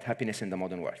have about happiness in the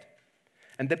modern world.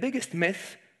 And the biggest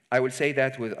myth, I will say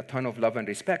that with a ton of love and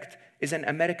respect, is an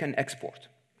American export,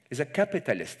 is a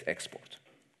capitalist export,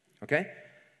 okay?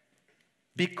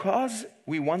 Because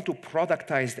we want to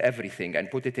productize everything and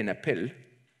put it in a pill,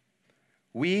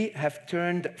 we have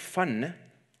turned fun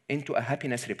into a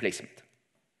happiness replacement.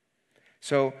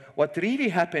 So what really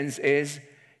happens is,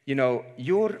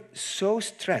 you're so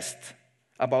stressed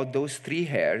about those 3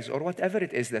 hairs or whatever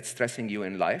it is that's stressing you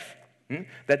in life,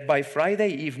 that by Friday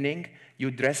evening,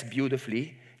 you dress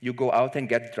beautifully, you go out and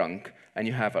get drunk, and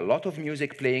you have a lot of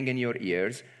music playing in your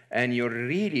ears, and you're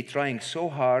really trying so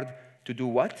hard to do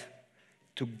what?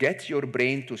 To get your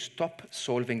brain to stop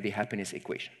solving the happiness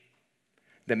equation.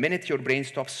 The minute your brain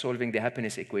stops solving the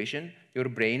happiness equation, your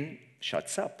brain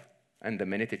shuts up. And the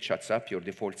minute it shuts up, your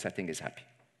default setting is happy.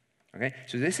 Okay?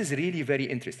 So this is really very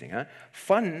interesting.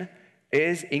 Fun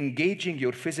is engaging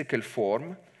your physical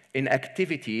form in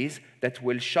activities that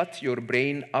will shut your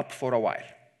brain up for a while.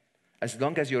 As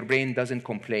long as your brain doesn't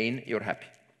complain, you're happy.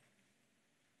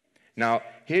 Now,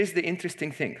 here's the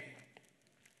interesting thing.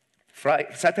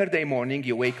 Saturday morning,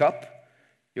 you wake up,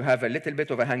 you have a little bit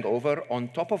of a hangover on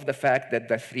top of the fact that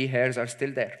the 3 hairs are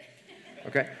still there.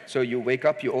 Okay? So you wake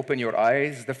up, you open your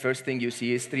eyes, the first thing you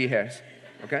see is 3 hairs.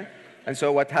 Okay? And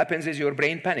so what happens is your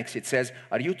brain panics. It says,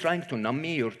 are you trying to numb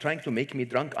me? You're trying to make me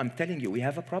drunk? I'm telling you, we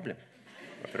have a problem.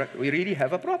 We really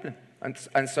have a problem.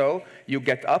 And so you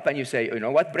get up and you say, you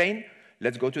know what, brain?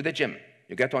 Let's go to the gym.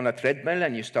 You get on a treadmill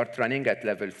and you start running at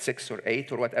level 6 or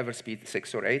 8 or whatever speed,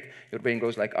 6 or 8. Your brain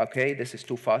goes like, okay, this is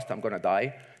too fast, I'm going to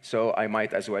die. So I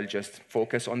might as well just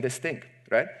focus on this thing,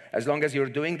 right? As long as you're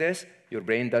doing this, your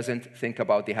brain doesn't think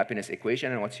about the happiness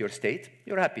equation and what's your state.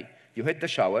 You're happy. You hit the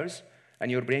showers and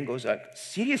your brain goes like,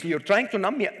 seriously, you're trying to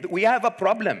numb me? We have a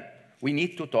problem. We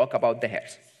need to talk about the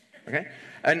hairs, okay?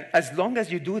 And as long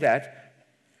as you do that,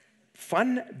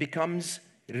 fun becomes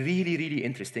really, really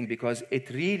interesting because it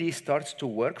really starts to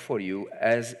work for you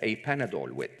as a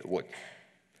Panadol would.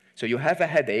 So you have a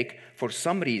headache for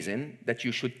some reason that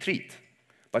you should treat.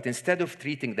 But instead of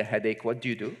treating the headache, what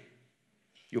do?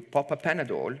 You pop a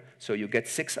Panadol, so you get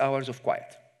 6 hours of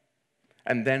quiet.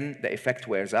 And then the effect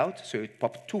wears out, so you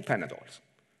pop 2 Panadols.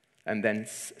 And then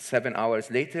 7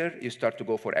 hours later, you start to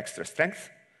go for extra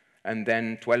strength. And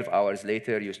then 12 hours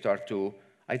later, you start to,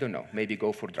 I don't know, maybe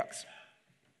go for drugs.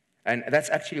 And that's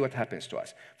actually what happens to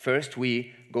us. First,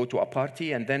 we go to a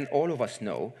party, and then all of us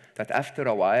know that after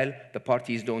a while, the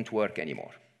parties don't work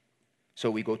anymore. So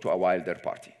we go to a wilder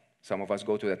party. Some of us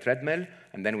go to the treadmill,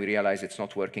 and then we realize it's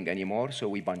not working anymore, so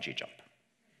we bungee jump.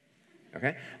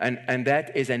 Okay? And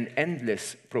that is an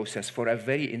endless process for a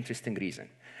very interesting reason.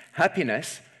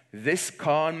 Happiness, this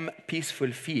calm,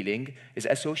 peaceful feeling, is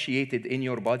associated in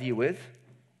your body with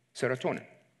serotonin.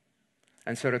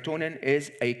 And serotonin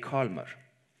is a calmer.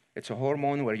 It's a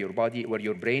hormone where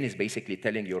your brain is basically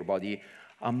telling your body,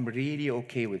 I'm really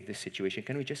okay with this situation.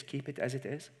 Can we just keep it as it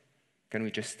is? Can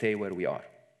we just stay where we are?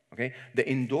 Okay? The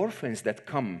endorphins that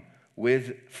come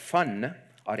with fun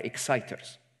are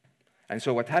exciters. And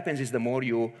so what happens is the more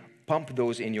you pump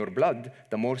those in your blood,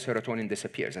 the more serotonin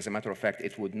disappears. As a matter of fact,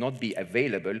 it would not be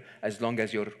available as long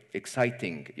as you're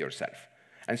exciting yourself.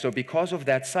 And so because of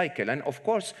that cycle, and of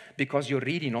course, because you're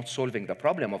really not solving the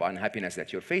problem of unhappiness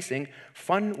that you're facing,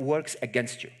 fun works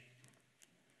against you.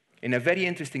 In a very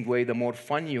interesting way, the more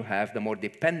fun you have, the more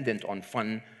dependent on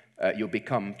fun you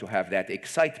become to have that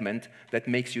excitement that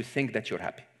makes you think that you're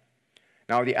happy.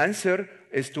 Now, the answer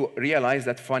is to realize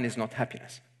that fun is not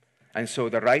happiness. And so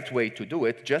the right way to do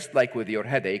it, just like with your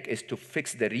headache, is to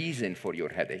fix the reason for your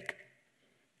headache.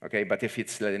 Okay, but if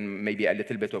it's maybe a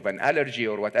little bit of an allergy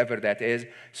or whatever that is,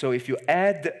 so if you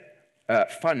add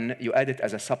fun, you add it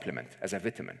as a supplement, as a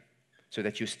vitamin, so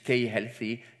that you stay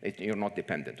healthy, you're not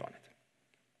dependent on it.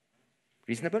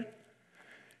 Reasonable?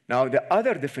 Now, the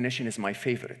other definition is my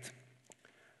favorite.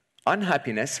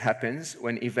 Unhappiness happens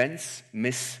when events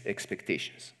miss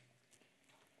expectations.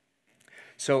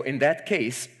 So in that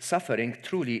case, suffering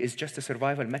truly is just a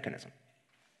survival mechanism.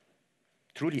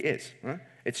 Truly is. Huh?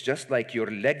 It's just like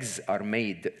your legs are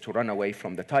made to run away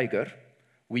from the tiger.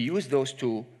 We use those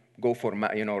to go for,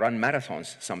 run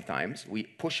marathons sometimes. We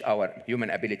push our human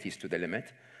abilities to the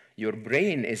limit. Your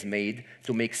brain is made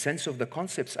to make sense of the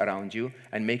concepts around you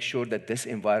and make sure that this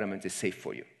environment is safe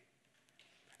for you.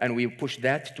 And we push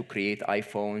that to create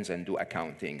iPhones and do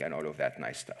accounting and all of that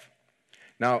nice stuff.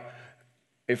 Now,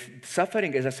 if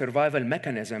suffering is a survival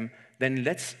mechanism, then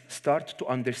let's start to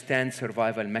understand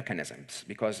survival mechanisms,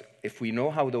 because if we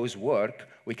know how those work,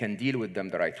 we can deal with them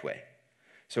the right way.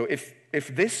 So if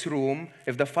this room,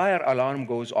 if the fire alarm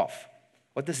goes off,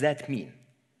 what does that mean?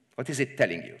 What is it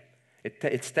telling you?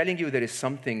 It's telling you there is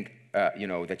something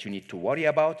that you need to worry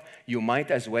about. You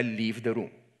might as well leave the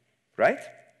room, right?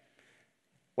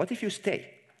 What if you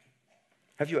stay?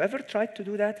 Have you ever tried to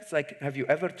do that? It's like, have you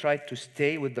ever tried to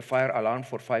stay with the fire alarm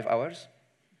for 5 hours?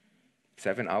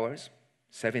 7 hours?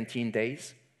 17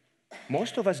 days?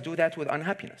 Most of us do that with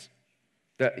unhappiness.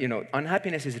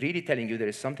 Unhappiness is really telling you there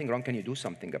is something wrong, can you do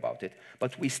something about it?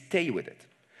 But we stay with it.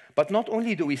 But not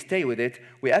only do we stay with it,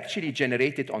 we actually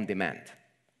generate it on demand,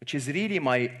 which is really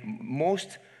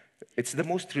it's the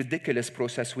most ridiculous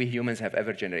process we humans have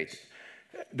ever generated.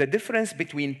 The difference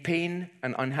between pain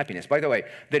and unhappiness. By the way,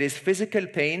 there is physical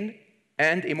pain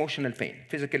and emotional pain.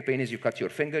 Physical pain is you cut your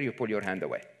finger, you pull your hand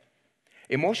away.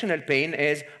 Emotional pain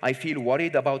is I feel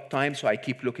worried about time, so I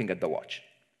keep looking at the watch.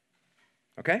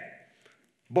 Okay?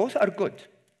 Both are good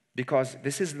because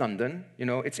this is London.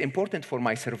 It's important for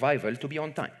my survival to be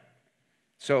on time.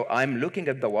 So I'm looking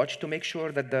at the watch to make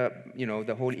sure that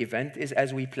the whole event is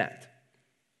as we planned.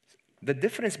 The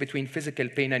difference between physical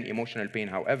pain and emotional pain,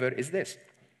 however, is this.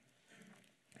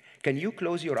 Can you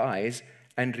close your eyes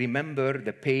and remember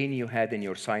the pain you had in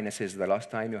your sinuses the last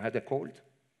time you had a cold?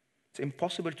 It's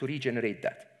impossible to regenerate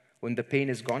that. When the pain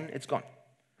is gone, it's gone.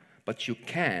 But you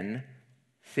can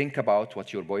think about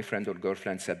what your boyfriend or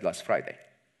girlfriend said last Friday.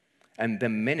 And the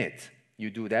minute you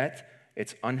do that,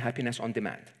 it's unhappiness on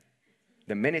demand.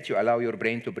 The minute you allow your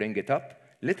brain to bring it up,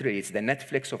 literally, it's the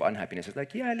Netflix of unhappiness. It's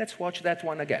like, yeah, let's watch that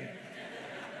one again.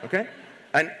 Okay?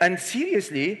 And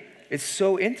seriously, it's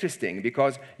so interesting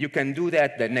because you can do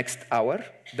that the next hour,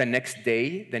 the next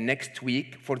day, the next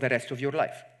week, for the rest of your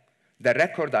life. The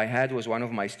record I had was one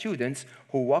of my students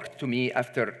who walked to me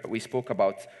after we spoke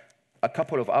about a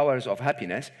couple of hours of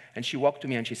happiness, and she walked to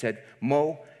me and she said,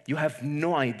 Mo, you have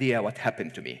no idea what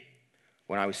happened to me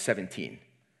when I was 17.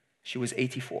 She was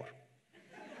 84.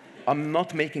 I'm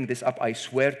not making this up, I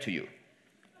swear to you.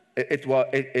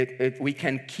 We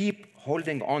can keep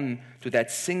holding on to that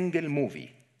single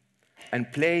movie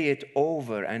and play it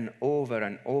over and over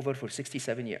and over for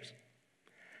 67 years.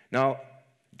 Now,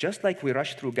 just like we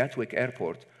rush through Gatwick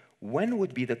Airport, when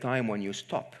would be the time when you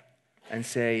stop and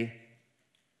say,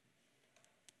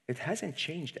 it hasn't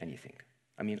changed anything?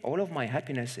 I mean, all of my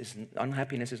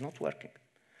unhappiness is not working.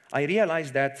 I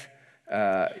realized that,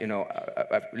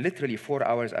 literally 4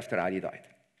 hours after Ali died.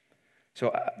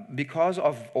 So because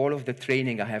of all of the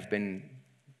training I have been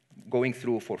going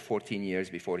through for 14 years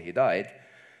before he died,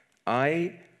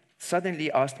 I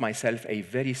suddenly asked myself a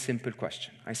very simple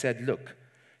question. I said, look,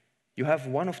 you have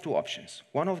one of two options.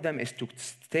 One of them is to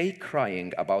stay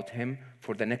crying about him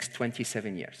for the next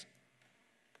 27 years.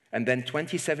 And then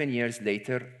 27 years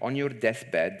later, on your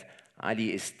deathbed,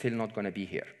 Ali is still not going to be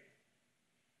here.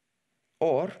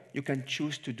 Or you can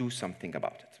choose to do something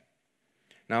about it.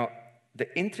 Now,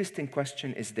 the interesting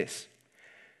question is this.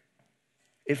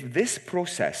 If this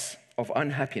process of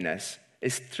unhappiness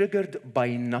is triggered by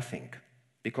nothing,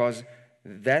 because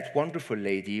that wonderful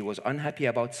lady was unhappy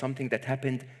about something that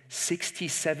happened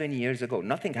 67 years ago.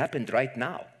 Nothing happened right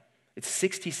now. It's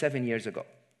 67 years ago,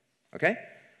 okay?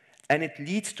 And it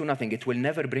leads to nothing. It will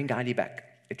never bring Ali back.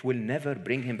 It will never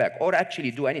bring him back, or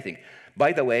actually do anything.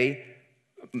 By the way,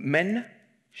 men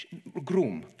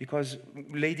groom, because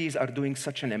ladies are doing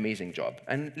such an amazing job.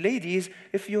 And ladies,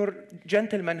 if your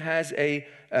gentleman has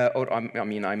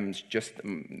I'm just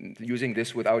using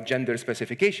this without gender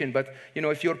specification, but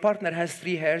if your partner has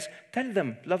 3 hairs, tell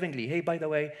them lovingly, hey, by the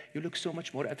way, you look so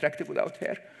much more attractive without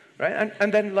hair, right?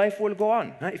 And then life will go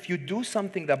on. If you do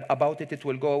something about it, it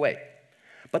will go away.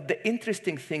 But the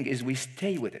interesting thing is we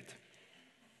stay with it.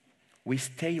 We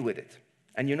stay with it.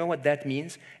 And you know what that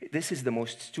means? This is the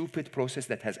most stupid process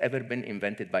that has ever been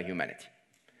invented by humanity.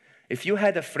 If you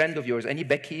had a friend of yours, any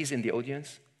Beckys in the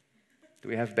audience? Do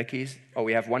we have Beckys? Oh,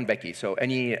 we have one Becky. So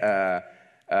any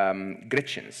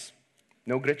Gretchens?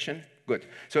 No Gretchen? Good.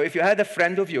 So if you had a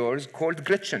friend of yours called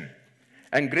Gretchen,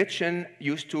 and Gretchen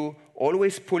used to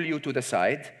always pull you to the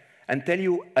side and tell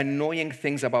you annoying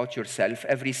things about yourself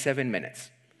every 7 minutes,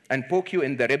 and poke you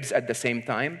in the ribs at the same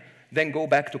time, then go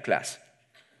back to class.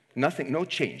 Nothing, no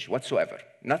change whatsoever.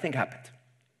 Nothing happened,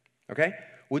 okay?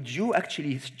 Would you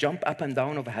actually jump up and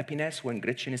down of happiness when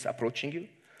Gretchen is approaching you?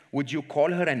 Would you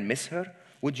call her and miss her?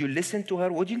 Would you listen to her?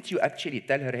 Wouldn't you actually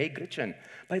tell her, hey, Gretchen,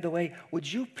 by the way,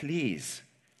 would you please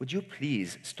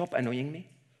stop annoying me?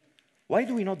 Why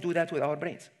do we not do that with our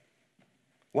brains?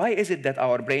 Why is it that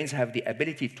our brains have the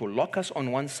ability to lock us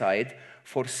on one side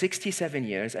for 67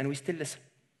 years and we still listen?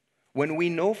 When we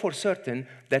know for certain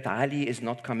that Ali is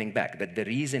not coming back, that the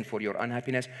reason for your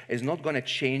unhappiness is not going to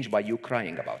change by you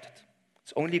crying about it.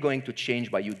 It's only going to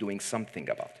change by you doing something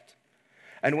about it.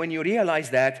 And when you realize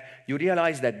that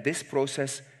this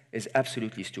process is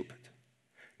absolutely stupid.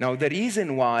 Now, the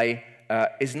reason why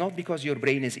is not because your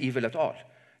brain is evil at all.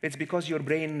 It's because your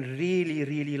brain really,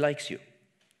 really likes you.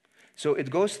 So it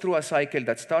goes through a cycle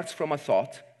that starts from a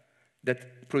thought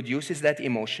that produces that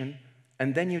emotion,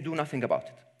 and then you do nothing about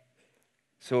it.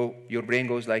 So your brain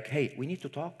goes like, hey, we need to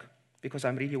talk because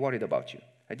I'm really worried about you.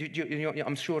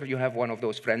 I'm sure you have one of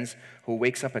those friends who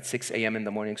wakes up at 6 a.m. in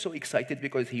the morning so excited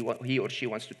because he or she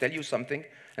wants to tell you something,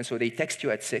 and so they text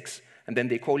you at 6, and then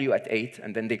they call you at 8,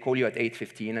 and then they call you at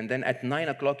 8:15, and then at 9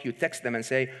 o'clock you text them and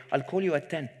say, I'll call you at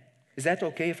 10. Is that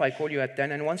okay if I call you at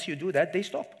 10? And once you do that, they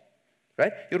stop,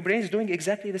 right? Your brain is doing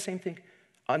exactly the same thing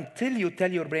until you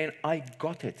tell your brain, I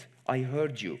got it, I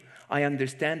heard you. I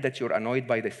understand that you're annoyed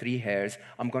by the 3 hairs.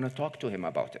 I'm going to talk to him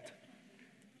about it.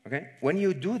 Okay? When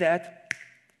you do that,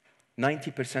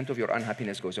 90% of your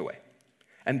unhappiness goes away.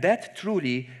 And that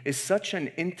truly is such an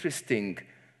interesting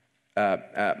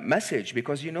message,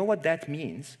 because you know what that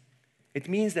means? It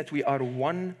means that we are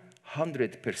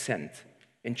 100%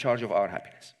 in charge of our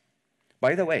happiness.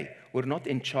 By the way, we're not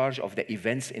in charge of the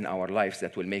events in our lives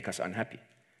that will make us unhappy.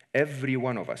 Every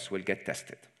one of us will get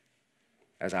tested.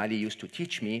 As Ali used to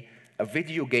teach me, a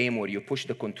video game where you push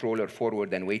the controller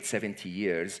forward and wait 70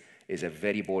 years is a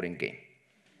very boring game.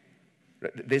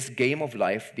 This game of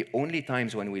life, the only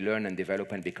times when we learn and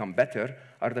develop and become better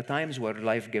are the times where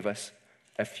life gives us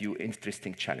a few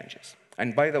interesting challenges.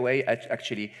 And by the way,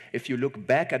 actually, if you look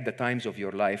back at the times of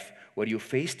your life where you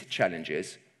faced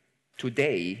challenges,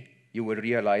 today you will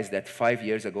realize that 5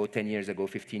 years ago, 10 years ago,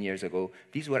 15 years ago,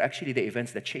 these were actually the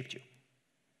events that shaped you.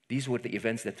 These were the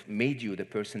events that made you the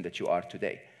person that you are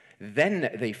today. Then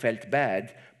they felt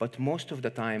bad, but most of the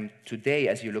time, today,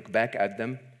 as you look back at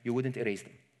them, you wouldn't erase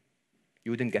them.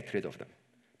 You wouldn't get rid of them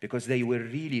because they were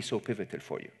really so pivotal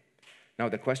for you. Now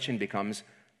the question becomes,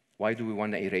 why do we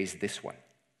want to erase this one?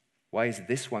 Why is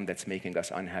this one that's making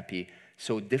us unhappy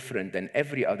so different than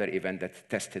every other event that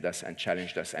tested us and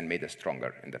challenged us and made us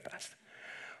stronger in the past.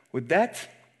 With that,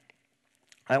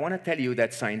 I want to tell you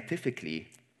that scientifically,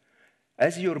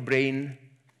 as your brain,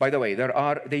 by the way,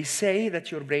 they say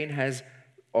that your brain has,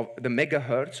 of the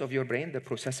megahertz of your brain, the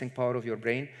processing power of your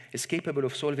brain, is capable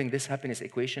of solving this happiness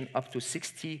equation up to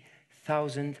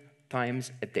 60,000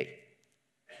 times a day.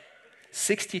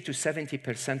 60 to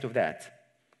 70% of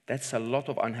that's a lot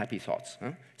of unhappy thoughts.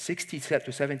 60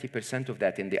 to 70% of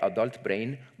that in the adult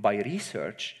brain, by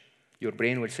research, your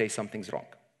brain will say something's wrong.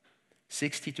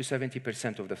 60 to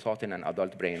 70% of the thought in an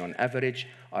adult brain, on average,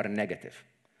 are negative.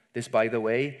 This, by the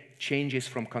way, changes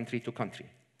from country to country.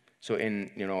 So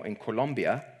in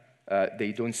Colombia,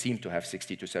 they don't seem to have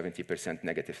 60 to 70%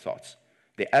 negative thoughts.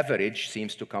 The average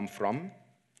seems to come from,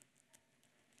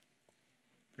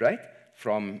 right?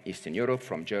 From Eastern Europe,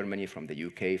 from Germany, from the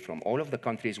UK, from all of the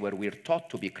countries where we're taught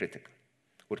to be critical.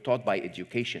 We're taught by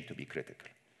education to be critical.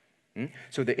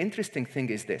 So the interesting thing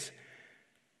is this.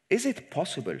 Is it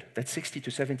possible that 60 to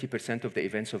 70% of the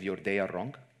events of your day are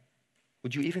wrong?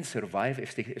 Would you even survive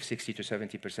if 60 to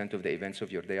 70% of the events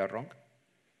of your day are wrong?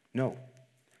 No.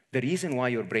 The reason why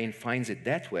your brain finds it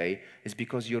that way is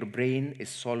because your brain is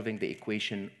solving the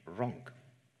equation wrong.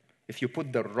 If you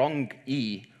put the wrong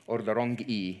E or the wrong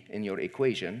E in your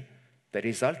equation, the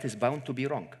result is bound to be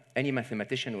wrong. Any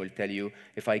mathematician will tell you,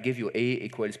 if I give you A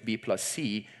equals B plus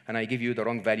C, and I give you the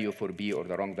wrong value for B or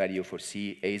the wrong value for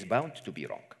C, A is bound to be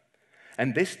wrong.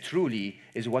 And this truly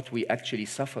is what we actually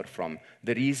suffer from.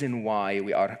 The reason why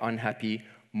we are unhappy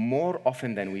more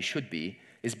often than we should be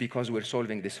is because we're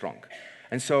solving this wrong.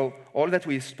 And so all that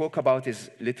we spoke about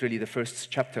is literally the first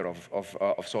chapter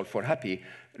of Solve for Happy.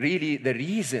 Really, the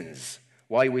reasons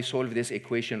why we solve this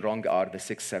equation wrong are the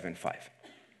 6, 7, 5.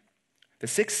 The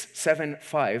 6, 7,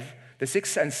 5, the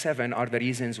 6 and 7 are the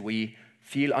reasons we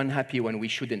feel unhappy when we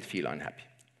shouldn't feel unhappy.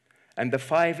 And the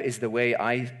 5 is the way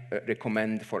I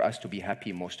recommend for us to be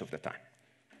happy most of the time.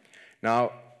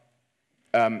 Now,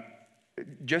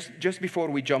 just before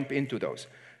we jump into those,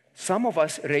 some of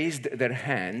us raised their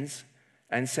hands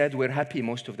and said we're happy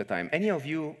most of the time. Any of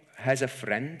you has a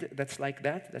friend that's like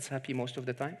that, that's happy most of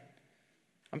the time?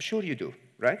 I'm sure you do,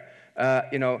 right?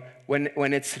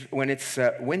 When it's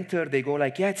winter, they go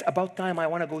like, yeah, it's about time, I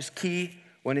want to go ski.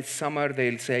 When it's summer,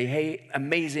 they'll say, hey,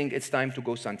 amazing, it's time to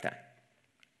go suntan.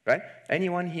 Right?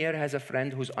 Anyone here has a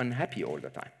friend who's unhappy all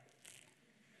the time?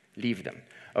 Leave them.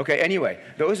 Okay, anyway,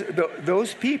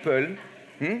 those people,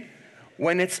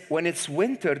 when it's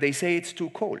winter, they say it's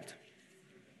too cold.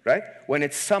 Right? When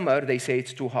it's summer, they say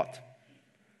it's too hot.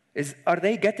 Are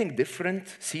they getting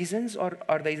different seasons or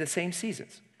are they the same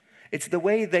seasons? It's the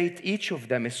way that each of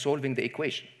them is solving the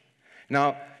equation.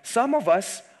 Now, some of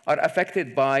us are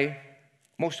affected by,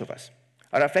 most of us,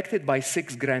 are affected by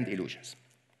 6 grand illusions.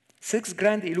 6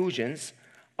 grand illusions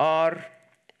are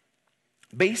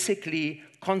basically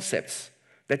concepts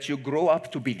that you grow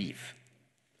up to believe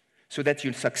so that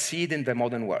you'll succeed in the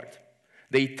modern world.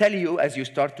 They tell you as you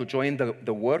start to join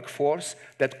the workforce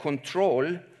that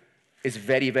control is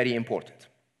very, very important.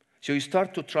 So you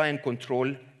start to try and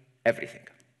control everything.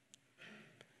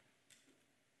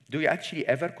 Do you actually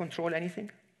ever control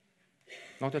anything?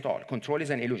 Not at all. Control is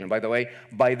an illusion. By the way,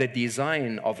 by the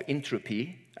design of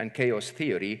entropy and chaos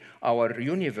theory, our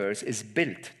universe is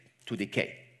built to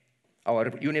decay.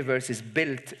 Our universe is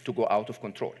built to go out of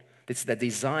control. It's the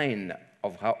design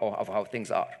of how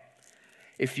things are.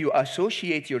 If you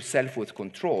associate yourself with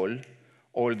control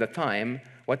all the time,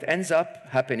 what ends up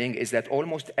happening is that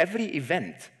almost every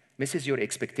event misses your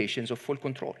expectations of full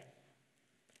control.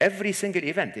 Every single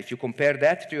event, if you compare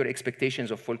that to your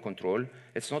expectations of full control,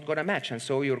 it's not going to match, and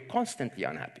so you're constantly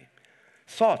unhappy.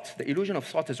 Thought, the illusion of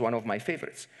thought is one of my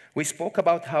favorites. We spoke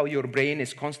about how your brain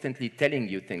is constantly telling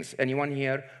you things. Anyone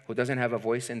here who doesn't have a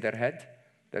voice in their head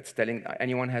that's telling,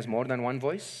 anyone has more than one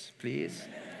voice, please?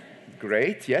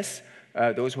 Great, yes.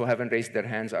 Those who haven't raised their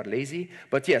hands are lazy.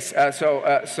 But yes, so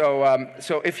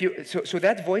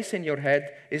that voice in your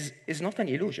head is not an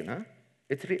illusion, huh?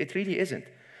 It really isn't.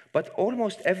 But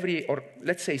almost every, or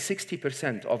let's say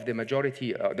 60% of the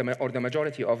majority, the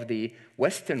majority of the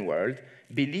Western world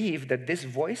believe that this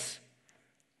voice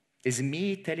is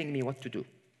me telling me what to do.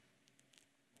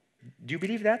 Do you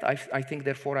believe that? I think,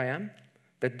 therefore I am?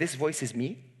 That this voice is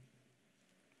me?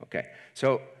 Okay,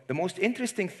 so the most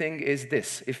interesting thing is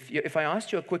this. If I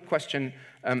asked you a quick question,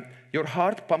 your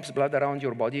heart pumps blood around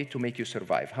your body to make you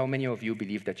survive. How many of you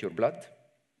believe that your blood?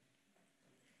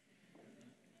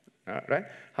 Right?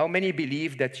 How many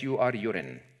believe that you are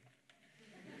urine?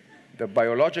 The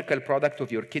biological product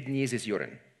of your kidneys is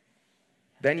urine.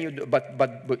 Then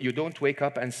but you don't wake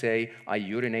up and say, I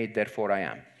urinate, therefore I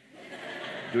am.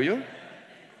 Do you?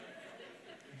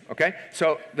 Okay?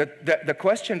 So the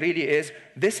question really is,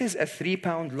 this is a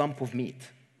 3-pound lump of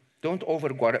meat. Don't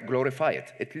over-glorify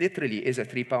it. It literally is a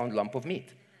 3-pound lump of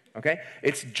meat. Okay?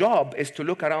 Its job is to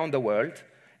look around the world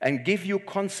and give you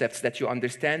concepts that you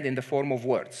understand in the form of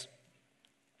words.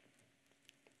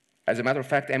 As a matter of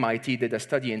fact, MIT did a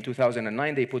study in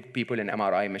 2009. They put people in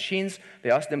MRI machines. They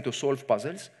asked them to solve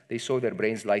puzzles. They saw their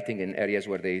brains lighting in areas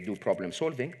where they do problem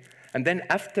solving. And then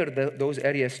after those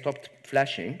areas stopped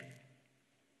flashing,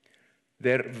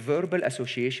 their verbal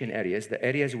association areas, the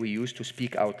areas we use to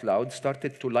speak out loud,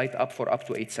 started to light up for up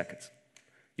to 8 seconds.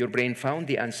 Your brain found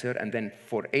the answer, and then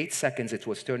for 8 seconds, it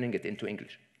was turning it into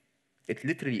English. It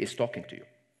literally is talking to you.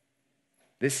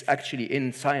 This actually,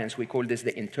 in science, we call this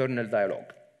the internal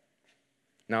dialogue.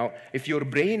 Now, if your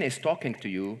brain is talking to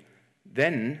you,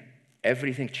 then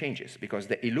everything changes, because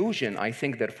the illusion, I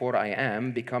think, therefore I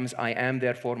am, becomes I am,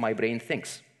 therefore my brain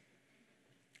thinks.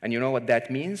 And you know what that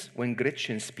means? When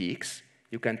Gretchen speaks,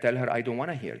 you can tell her, I don't want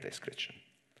to hear this, Gretchen.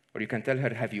 Or you can tell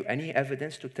her, have you any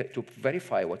evidence to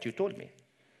verify what you told me?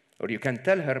 Or you can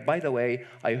tell her, by the way,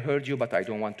 I heard you, but I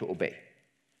don't want to obey.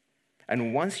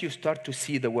 And once you start to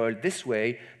see the world this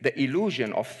way, the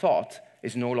illusion of thought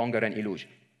is no longer an illusion.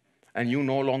 And you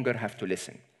no longer have to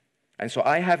listen. And so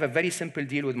I have a very simple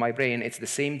deal with my brain. It's the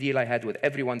same deal I had with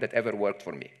everyone that ever worked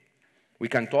for me. We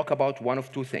can talk about one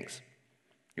of two things.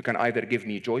 You can either give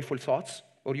me joyful thoughts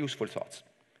or useful thoughts.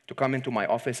 To come into my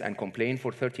office and complain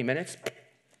for 30 minutes,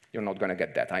 you're not going to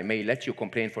get that. I may let you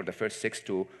complain for the first 6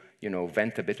 to,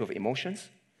 vent a bit of emotions.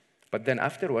 But then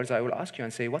afterwards, I will ask you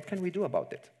and say, what can we do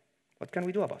about it? What can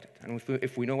we do about it? And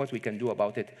if we know what we can do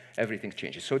about it, everything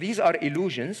changes. So these are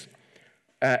illusions.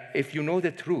 If you know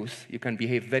the truth, you can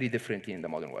behave very differently in the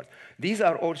modern world. These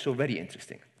are also very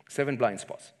interesting. 7 blind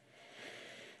spots.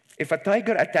 If a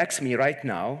tiger attacks me right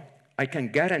now, I can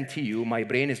guarantee you my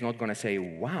brain is not going to say,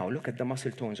 wow, look at the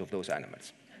muscle tones of those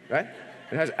animals, right?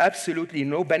 It has absolutely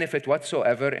no benefit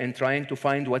whatsoever in trying to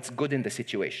find what's good in the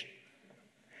situation.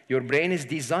 Your brain is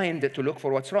designed to look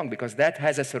for what's wrong because that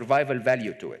has a survival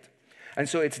value to it. And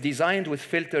so it's designed with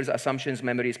filters, assumptions,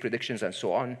 memories, predictions, and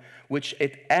so on, which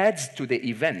it adds to the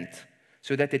event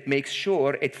so that it makes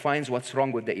sure it finds what's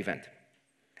wrong with the event.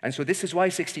 And so this is why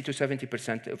 60 to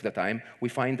 70% of the time we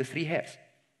find the 3 hairs.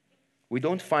 We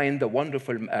don't find the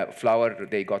wonderful flower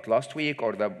they got last week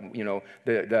or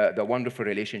the wonderful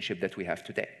relationship that we have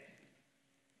today,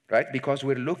 right? Because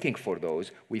we're looking for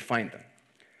those, we find them.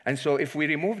 And so if we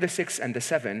remove the 6 and the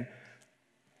 7,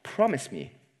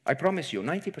 I promise you,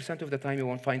 90% of the time you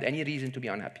won't find any reason to be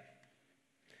unhappy.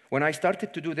 When I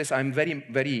started to do this, I'm very,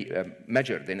 very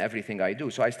measured in everything I do.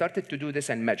 So I started to do this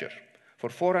and measure. For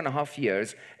 4.5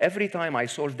 years, every time I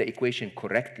solved the equation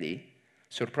correctly,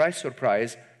 surprise,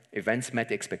 surprise, events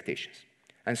met expectations.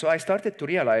 And so I started to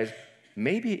realize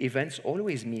maybe events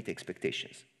always meet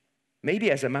expectations. Maybe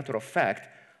as a matter of fact,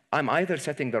 I'm either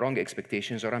setting the wrong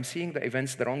expectations or I'm seeing the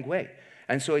events the wrong way.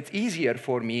 And so it's easier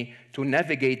for me to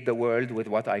navigate the world with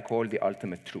what I call the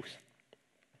ultimate truth.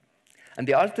 And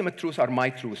the ultimate truths are my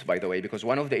truths, by the way, because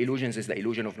one of the illusions is the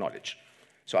illusion of knowledge.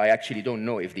 So I actually don't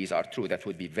know if these are true. That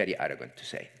would be very arrogant to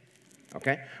say.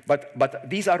 Okay? But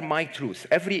these are my truths.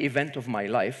 Every event of my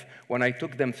life, when I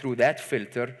took them through that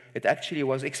filter, it actually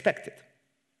was expected.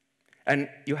 And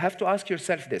you have to ask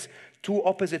yourself this. 2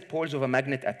 opposite poles of a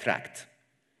magnet attract.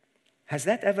 Has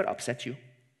that ever upset you?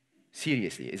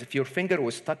 Seriously, as if your finger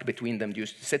was stuck between them, do you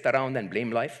sit around and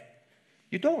blame life?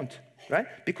 You don't, right?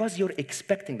 Because you're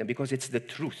expecting them, because it's the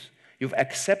truth. You've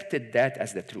accepted that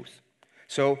as the truth.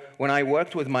 So when I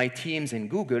worked with my teams in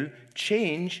Google,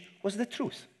 change was the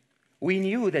truth. We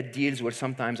knew that deals were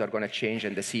sometimes are going to change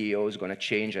and the CEO is going to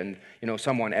change and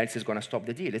someone else is going to stop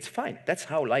the deal. It's fine. That's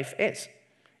how life is.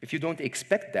 If you don't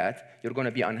expect that, you're going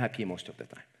to be unhappy most of the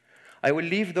time. I will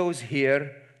leave those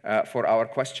here for our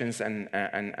questions and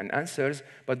answers.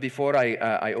 But before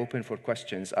I open for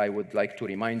questions, I would like to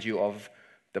remind you of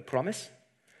the promise.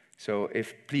 So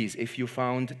please, if you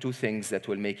found 2 things that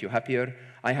will make you happier,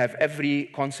 I have every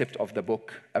concept of the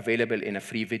book available in a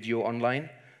free video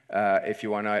online. If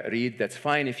you want to read, that's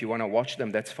fine. If you want to watch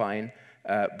them, that's fine.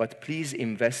 But please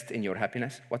invest in your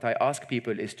happiness. What I ask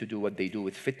people is to do what they do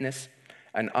with fitness,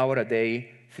 an hour a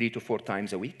day, 3 to 4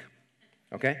 times a week.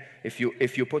 Okay?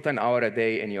 If you put an hour a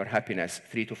day in your happiness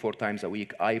 3 to 4 times a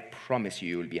week, I promise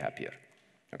you will be happier.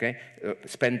 Okay?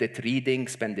 Spend it reading,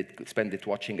 spend it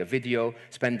watching a video,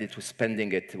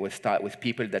 spending it with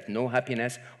people that know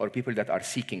happiness or people that are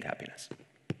seeking happiness.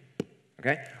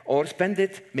 Okay? Or spend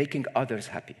it making others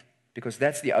happy, because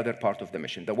that's the other part of the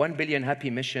mission. The 1 billion happy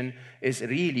mission is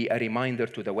really a reminder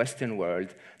to the Western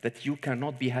world that you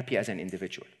cannot be happy as an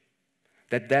individual.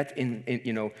 That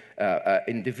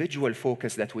individual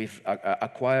focus that we've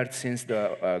acquired since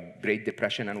the Great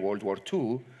Depression and World War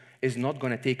II is not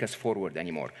going to take us forward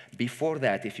anymore. Before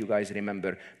that, if you guys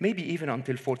remember, maybe even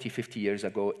until 40, 50 years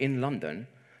ago in London,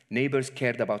 neighbors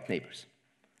cared about neighbors.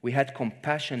 We had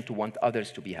compassion to want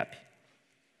others to be happy.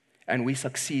 And we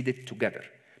succeeded together.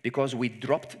 Because we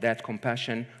dropped that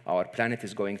compassion, our planet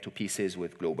is going to pieces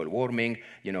with global warming.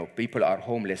 People are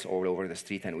homeless all over the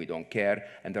street and we don't care.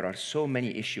 And there are so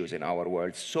many issues in our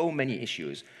world, so many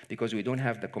issues, because we don't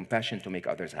have the compassion to make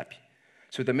others happy.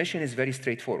 So the mission is very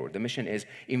straightforward. The mission is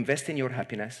invest in your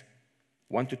happiness,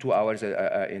 1 to 2 hours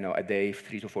a day,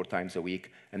 3 to 4 times a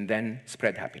week, and then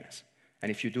spread happiness.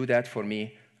 And if you do that for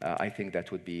me, I think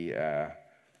that would be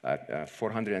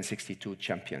 462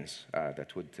 champions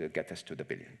that would get us to the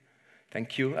billion.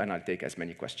 Thank you, and I'll take as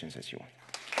many questions as you want.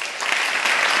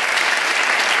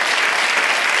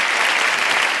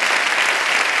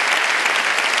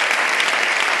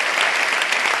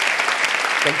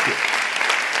 Thank you.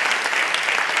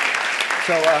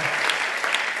 So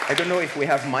I don't know if we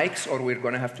have mics or we're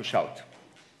going to have to shout.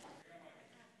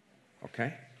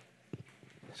 Okay?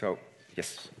 So,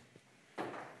 yes.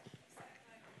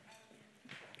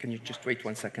 Can you just wait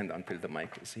 1 second until the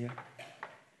mic is here?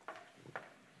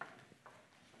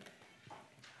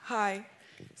 Hi.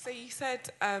 So you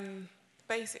said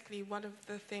basically one of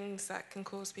the things that can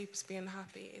cause people to be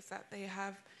unhappy is that they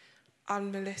have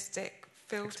unrealistic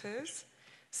filters.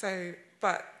 So,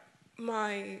 but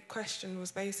my question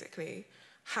was basically,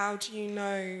 how do you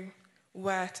know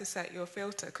where to set your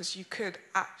filter? Because you could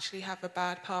actually have a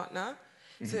bad partner.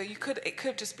 Mm-hmm. So it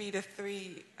could just be the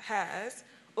 3 hairs,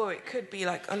 or it could be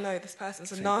like, oh no, this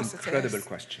person's a narcissist. Incredible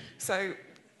question. So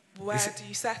where do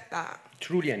you set that?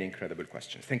 Truly an incredible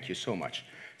question. Thank you so much.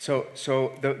 So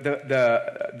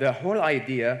the whole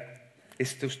idea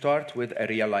is to start with a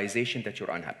realization that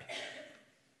you're unhappy.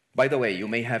 By the way, you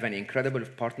may have an incredible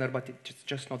partner, but it's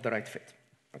just not the right fit.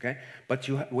 Okay? But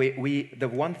the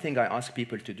one thing I ask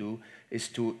people to do is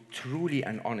to truly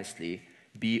and honestly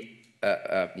be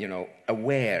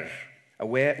aware.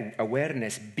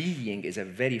 Awareness, being, is a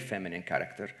very feminine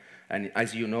character. And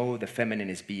as you know, the feminine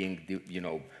is being,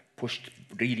 pushed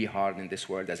really hard in this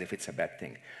world as if it's a bad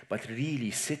thing. But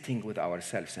really sitting with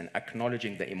ourselves and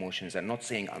acknowledging the emotions and not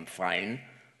saying, I'm fine,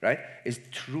 right, is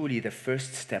truly the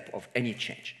first step of any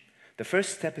change. The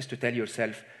first step is to tell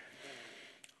yourself,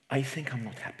 I think I'm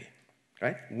not happy,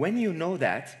 right? When you know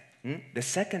that, the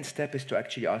second step is to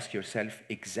actually ask yourself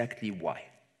exactly why.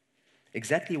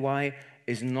 Exactly why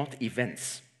is not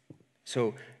events.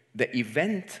 So the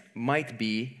event might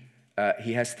be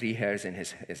he has 3 hairs in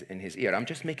his ear. I'm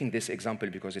just making this example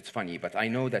because it's funny, but I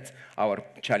know that our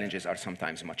challenges are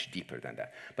sometimes much deeper than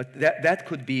that. But that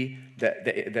could be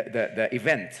the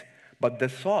event. But the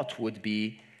thought would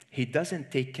be, he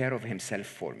doesn't take care of himself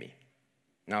for me.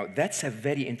 Now, that's a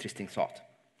very interesting thought.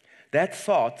 That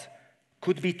thought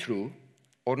could be true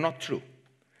or not true.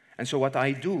 And so what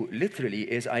I do, literally,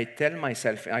 is I tell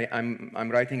myself, I'm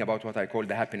writing about what I call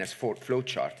the happiness flow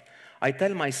chart. I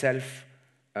tell myself,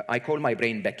 I call my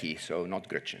brain Becky, so not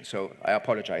Gretchen. So I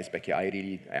apologize, Becky, I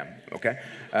really am, okay?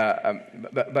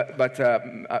 But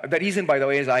the reason, by the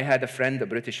way, is I had a friend, a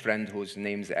British friend, whose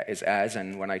name is Az,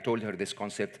 and when I told her this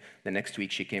concept, the next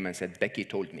week she came and said, Becky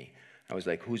told me. I was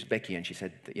like, who's Becky? And she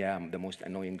said, yeah, I'm the most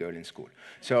annoying girl in school.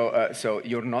 So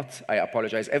you're not, I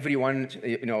apologize. Everyone,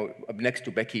 next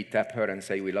to Becky, tap her and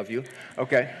say, we love you.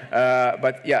 Okay,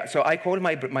 but yeah, so I call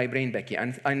my brain Becky,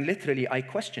 and literally I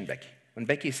question Becky.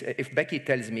 If Becky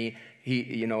tells me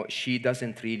she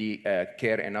doesn't really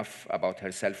care enough about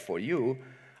herself for you,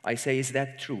 I say, is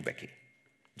that true, Becky?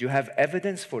 Do you have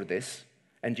evidence for this,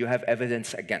 and do you have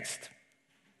evidence against?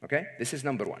 Okay, this is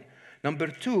number 1. Number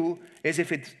 2 is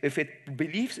if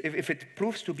it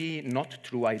proves to be not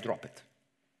true, I drop it.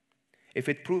 If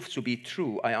it proves to be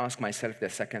true, I ask myself the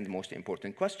second most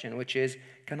important question, which is,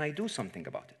 can I do something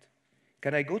about it?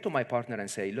 Can I go to my partner and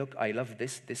say, look, I love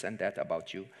this, and that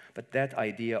about you, but that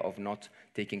idea of not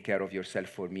taking care of yourself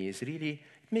for me is really,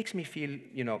 it makes me feel,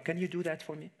 can you do that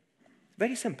for me?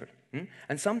 Very simple.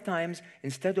 And sometimes,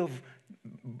 instead of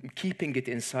keeping it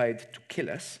inside to kill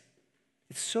us,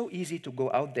 it's so easy to go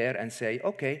out there and say,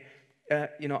 okay,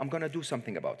 I'm going to do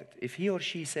something about it. If he or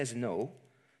she says no,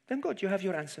 then good, you have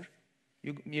your answer.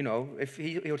 If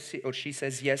he or she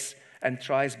says yes and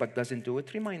tries but doesn't do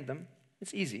it, remind them.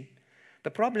 It's easy.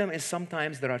 The problem is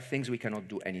sometimes there are things we cannot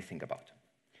do anything about.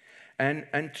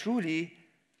 And truly,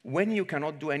 when you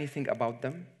cannot do anything about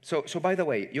them, so by the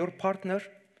way, your partner,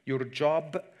 your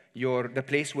job, the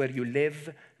place where you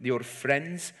live, your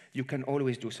friends, you can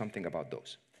always do something about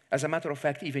those. As a matter of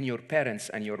fact, even your parents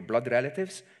and your blood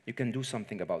relatives, you can do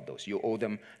something about those. You owe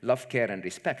them love, care, and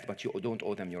respect, but you don't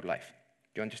owe them your life.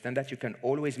 Do you understand that? You can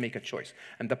always make a choice.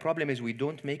 And the problem is we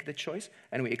don't make the choice,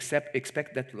 and we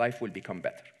expect that life will become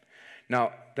better.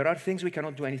 Now, there are things we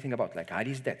cannot do anything about, like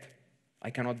Ali's dead. I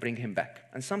cannot bring him back.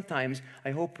 And sometimes,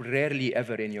 I hope rarely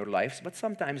ever in your lives, but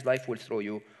sometimes life will throw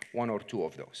you one or two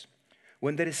of those.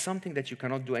 When there is something that you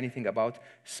cannot do anything about,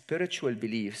 spiritual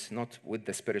beliefs, not with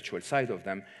the spiritual side of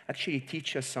them, actually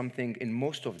teach us something in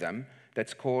most of them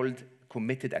that's called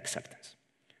committed acceptance.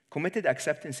 Committed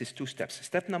acceptance is 2 steps.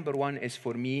 Step number 1 is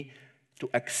for me to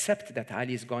accept that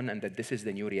Ali is gone and that this is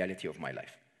the new reality of my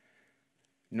life.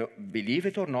 No, believe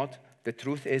it or not, the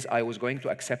truth is I was going to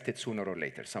accept it sooner or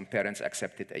later. Some parents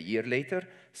accept it a year later,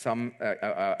 some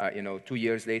 2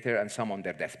 years later, and some on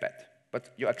their deathbed. But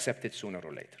you accept it sooner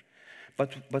or later.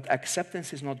 But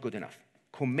acceptance is not good enough.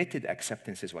 Committed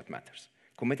acceptance is what matters.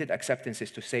 Committed acceptance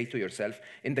is to say to yourself,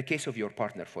 in the case of your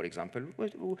partner, for example,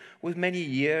 with many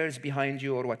years behind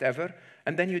you or whatever,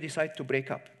 and then you decide to break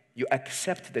up. You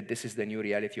accept that this is the new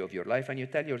reality of your life, and you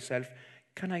tell yourself,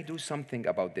 can I do something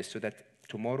about this so that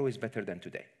tomorrow is better than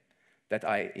today? That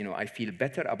I feel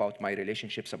better about my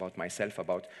relationships, about myself,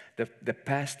 about the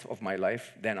past of my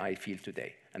life than I feel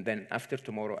today. And then after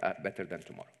tomorrow, better than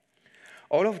tomorrow.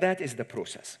 All of that is the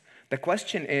process. The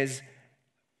question is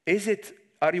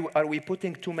are we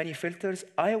putting too many filters?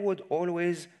 I would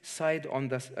always side on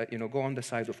go on the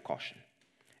side of caution.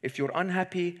 If you're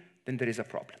unhappy, then there is a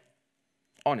problem.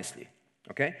 Honestly,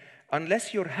 okay?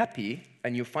 Unless you're happy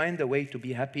and you find a way to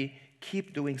be happy,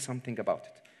 keep doing something about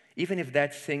it. Even if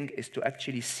that thing is to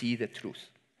actually see the truth.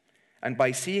 And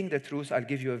by seeing the truth, I'll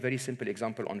give you a very simple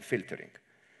example on filtering.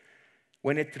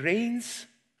 When it rains,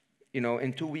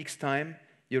 in 2 weeks' time,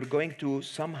 you're going to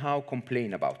somehow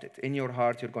complain about it. In your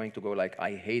heart, you're going to go like,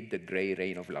 I hate the gray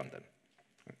rain of London.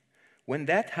 When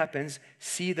that happens,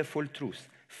 see the full truth.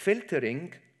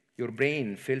 Filtering, your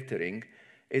brain filtering,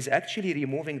 is actually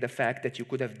removing the fact that you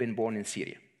could have been born in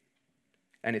Syria.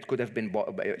 And it could have been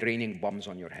raining bombs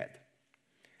on your head.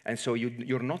 And so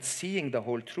you're not seeing the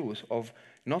whole truth of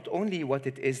not only what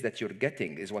it is that you're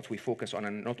getting is what we focus on,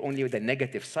 and not only the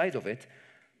negative side of it,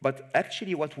 but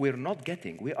actually what we're not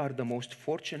getting. We are the most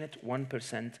fortunate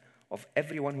 1% of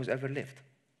everyone who's ever lived.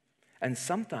 And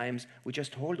sometimes we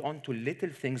just hold on to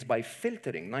little things by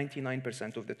filtering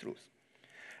 99% of the truth.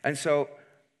 And so,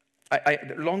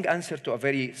 long answer to a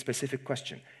very specific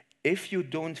question. If you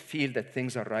don't feel that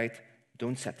things are right,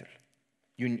 don't settle.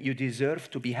 You deserve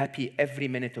to be happy every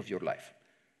minute of your life.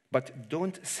 But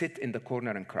don't sit in the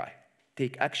corner and cry.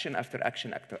 Take action after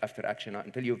action after action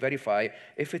until you verify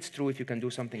if it's true, if you can do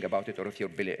something about it, or if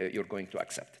you're going to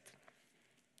accept it.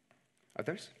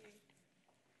 Others?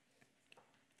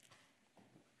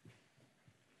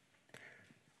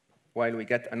 While we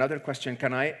get another question,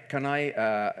 can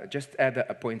I just add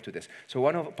a point to this? So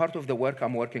part of the work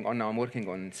I'm working on now, I'm working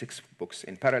on 6 books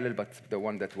in parallel, but the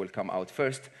one that will come out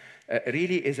first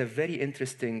really is a very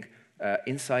interesting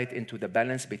insight into the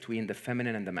balance between the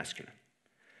feminine and the masculine.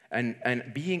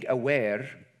 And being aware,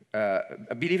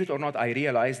 believe it or not, I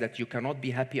realize that you cannot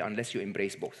be happy unless you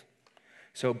embrace both.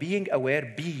 So being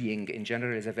aware, being in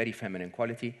general is a very feminine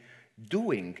quality.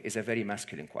 Doing is a very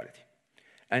masculine quality.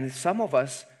 And some of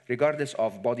us, regardless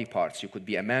of body parts, you could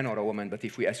be a man or a woman, but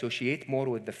if we associate more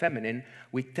with the feminine,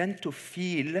 we tend to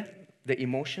feel the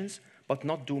emotions, but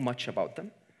not do much about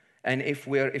them. And if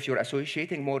you're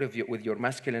associating more with your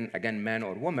masculine, again, man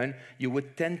or woman, you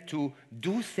would tend to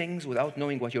do things without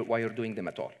knowing why you're doing them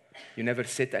at all. You never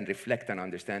sit and reflect and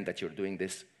understand that you're doing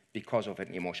this because of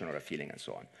an emotion or a feeling and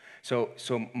so on.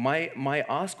 So my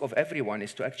ask of everyone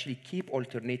is to actually keep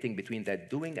alternating between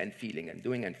that doing and feeling and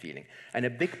doing and feeling. And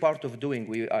a big part of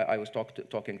doing, I was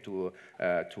talking to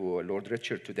Lord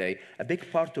Richard today, a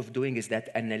big part of doing is that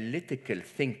analytical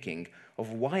thinking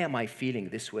of why am I feeling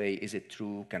this way? Is it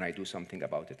true? Can I do something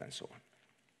about it? And so on.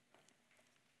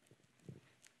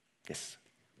 Yes?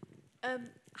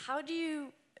 How do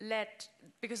you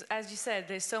because as you said,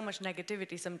 there's so much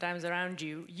negativity sometimes around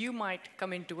you. You might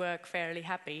come into work fairly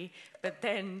happy, but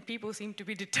then people seem to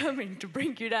be determined to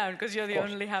bring you down because you're the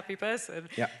only happy person.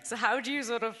 Yeah. So how do you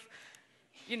sort of,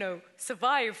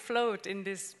 survive, float in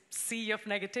this sea of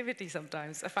negativity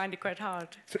sometimes? I find it quite hard.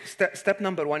 So step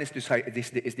number 1 is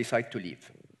decide to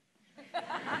leave.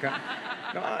 Okay?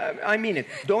 No, I mean it.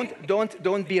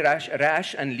 Don't be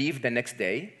rash and leave the next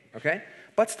day, okay?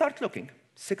 But start looking.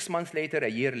 6 months later, a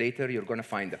year later, you're going to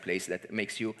find a place that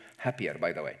makes you happier,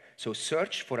 by the way. So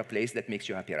search for a place that makes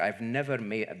you happier. I've never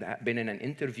been in an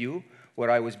interview where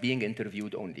I was being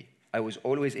interviewed only. I was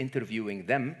always interviewing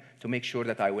them to make sure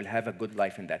that I will have a good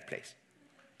life in that place.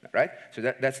 right? So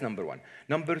that's number one.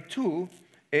 Number two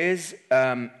is,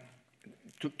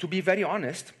 to be very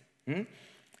honest,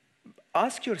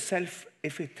 ask yourself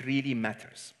if it really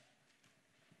matters.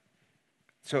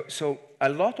 So a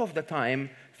lot of the time,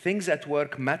 things at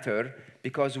work matter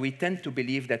because we tend to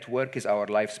believe that work is our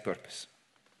life's purpose.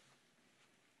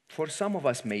 For some of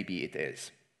us, maybe it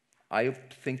is. I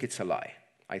think it's a lie.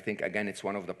 I think, again, it's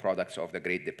one of the products of the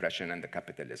Great Depression and the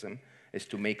capitalism, is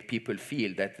to make people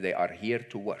feel that they are here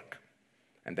to work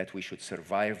and that we should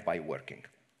survive by working,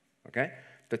 okay?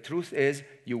 The truth is,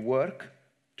 you work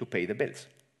to pay the bills.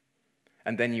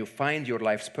 And then you find your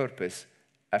life's purpose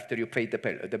after you pay the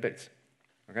bills,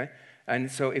 okay?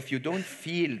 And so if you don't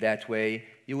feel that way,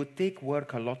 you would take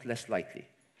work a lot less lightly.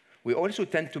 We also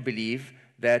tend to believe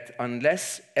that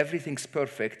unless everything's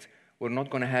perfect, we're not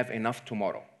going to have enough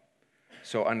tomorrow.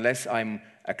 So unless I'm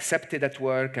accepted at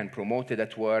work and promoted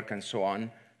at work and so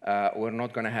on, we're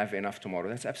not going to have enough tomorrow.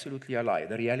 That's absolutely a lie.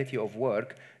 The reality of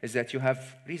work is that you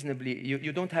have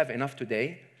you don't have enough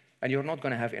today, and you're not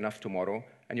going to have enough tomorrow,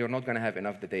 and you're not going to have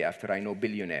enough the day after. I know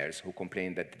billionaires who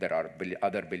complain that there are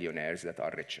other billionaires that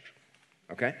are richer.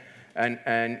 Okay?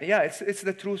 And yeah, it's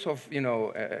the truth of,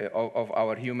 of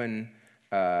our human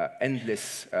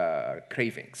endless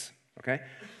cravings. Okay?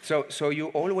 So you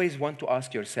always want to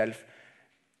ask yourself,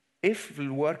 if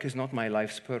work is not my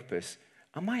life's purpose,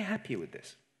 am I happy with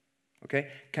this? Okay?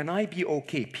 Can I be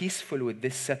okay, peaceful with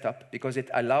this setup because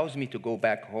it allows me to go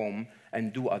back home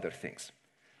and do other things?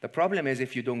 The problem is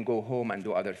if you don't go home and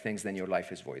do other things, then your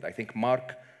life is void. I think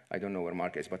Mark, I don't know where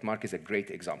Mark is, but Mark is a great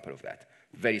example of that.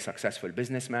 Very successful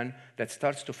businessman that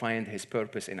starts to find his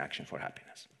purpose in action for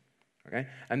happiness. Okay?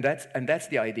 And that's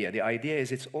the idea. The idea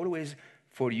is it's always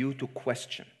for you to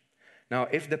question. Now,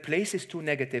 if the place is too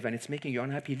negative and it's making you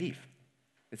unhappy, leave.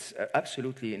 It's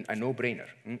absolutely a no-brainer.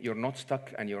 You're not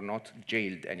stuck and you're not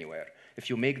jailed anywhere. If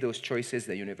you make those choices,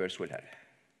 the universe will help.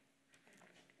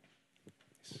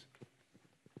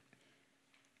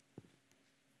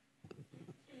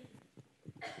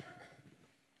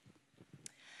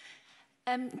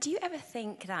 Do you ever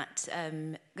think that,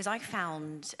 because I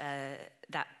found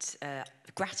that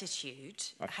gratitude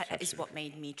is what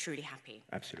made me truly happy.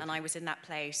 Absolutely. And I was in that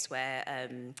place where,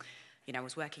 I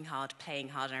was working hard, playing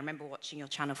hard, and I remember watching your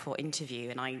Channel 4 interview,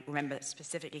 and I remember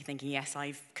specifically thinking, yes,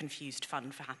 I've confused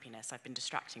fun for happiness, I've been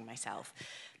distracting myself.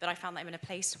 But I found that I'm in a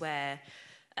place where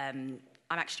I'm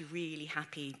actually really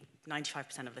happy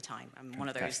 95% of the time. I'm one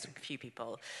of those few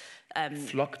people.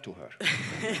 Flock to her.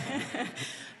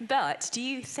 But do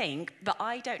you think, but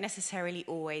I don't necessarily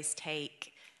always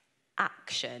take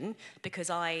action because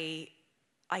I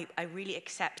really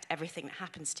accept everything that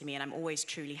happens to me and I'm always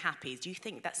truly happy. Do you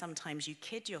think that sometimes you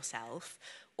kid yourself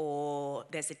or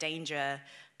there's a danger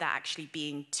that actually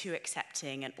being too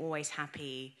accepting and always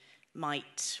happy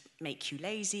might make you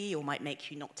lazy or might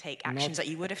make you not take actions that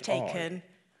you would have taken?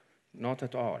 Not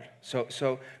at all.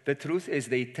 So the truth is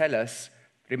they tell us,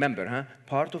 remember,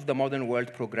 part of the modern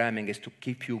world programming is to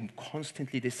keep you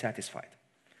constantly dissatisfied.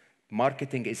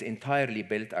 Marketing is entirely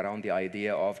built around the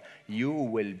idea of you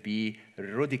will be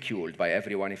ridiculed by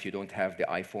everyone if you don't have the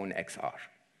iPhone XR.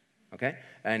 Okay?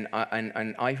 And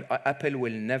Apple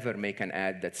will never make an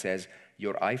ad that says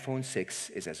your iPhone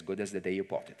 6 is as good as the day you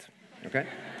bought it. Okay?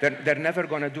 They're never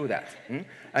going to do that.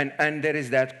 And there is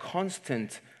that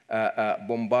constant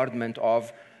bombardment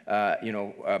of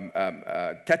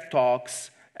TED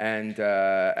Talks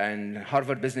and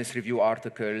Harvard Business Review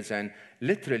articles, and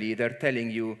literally they're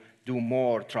telling you, do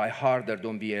more, try harder,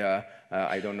 don't be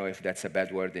I don't know if that's a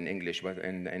bad word in English, but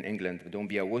in England, don't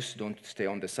be a wuss, don't stay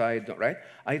on the side, right?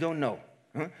 I don't know.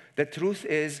 The truth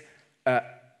is,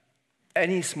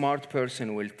 any smart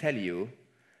person will tell you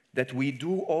that we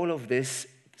do all of this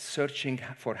searching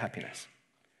for happiness.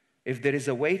 If there is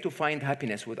a way to find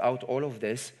happiness without all of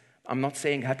this, I'm not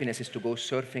saying happiness is to go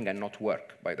surfing and not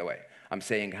work, by the way. I'm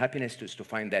saying happiness is to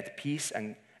find that peace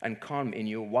and calm in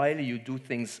you while you do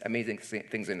amazing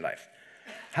things in life.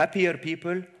 Happier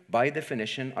people, by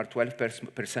definition, are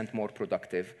 12% more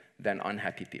productive than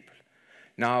unhappy people.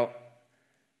 Now,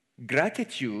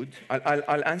 gratitude,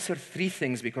 I'll answer three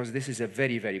things because this is a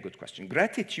very, very good question.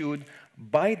 Gratitude,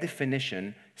 by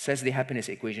definition, says the happiness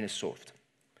equation is solved.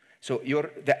 So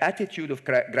the attitude of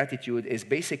gratitude is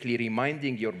basically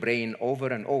reminding your brain over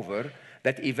and over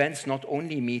that events not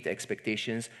only meet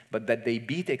expectations, but that they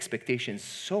beat expectations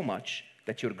so much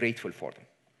that you're grateful for them.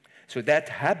 So that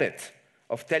habit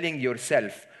of telling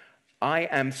yourself, I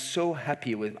am so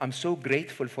happy I'm so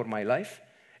grateful for my life,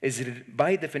 is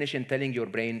by definition telling your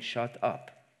brain, shut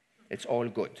up. It's all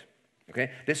good.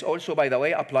 Okay? This also, by the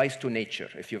way, applies to nature.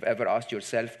 If you've ever asked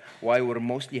yourself why we're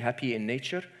mostly happy in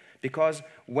nature, Because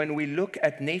when we look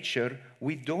at nature,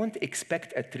 we don't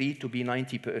expect a tree to be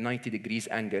 90 degrees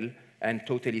angle and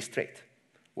totally straight.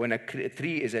 When a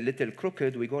tree is a little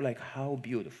crooked, we go like, how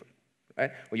beautiful.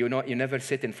 Right? Well, you never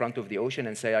sit in front of the ocean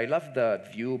and say, I love the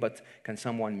view, but can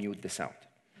someone mute the sound?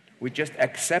 We just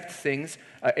accept things.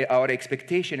 Our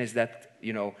expectation is that,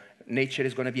 nature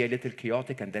is going to be a little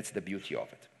chaotic, and that's the beauty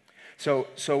of it.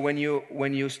 So when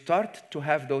you start to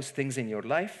have those things in your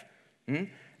life,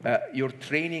 you're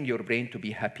training your brain to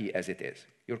be happy as it is.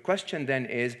 Your question then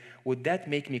is, would that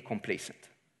make me complacent?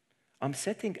 I'm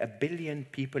setting a 1 billion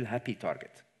people happy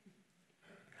target.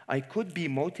 I could be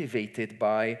motivated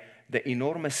by the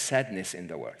enormous sadness in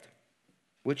the world,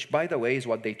 which, by the way, is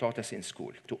what they taught us in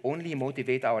school, to only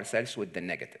motivate ourselves with the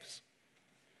negatives.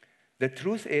 The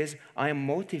truth is, I am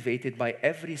motivated by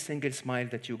every single smile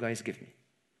that you guys give me.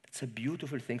 It's a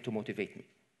beautiful thing to motivate me.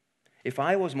 If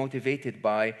I was motivated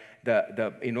by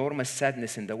the enormous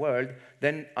sadness in the world,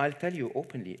 then I'll tell you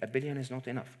openly, 1 billion is not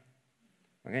enough.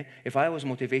 Okay? If I was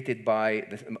motivated by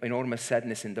the enormous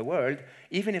sadness in the world,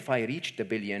 even if I reached 1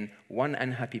 billion, one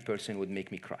unhappy person would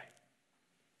make me cry.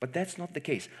 But that's not the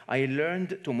case. I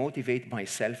learned to motivate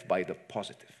myself by the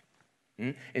positive.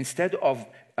 Instead of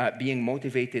being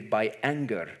motivated by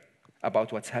anger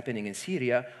about what's happening in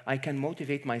Syria, I can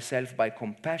motivate myself by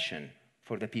compassion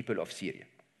for the people of Syria.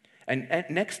 And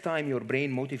next time your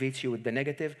brain motivates you with the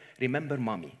negative, remember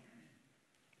mommy.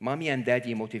 Mommy and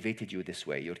daddy motivated you this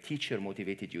way. Your teacher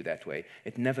motivated you that way.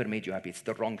 It never made you happy. It's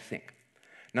the wrong thing.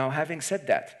 Now, having said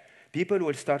that, people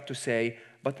will start to say,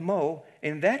 but Mo,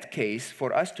 in that case,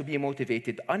 for us to be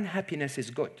motivated, unhappiness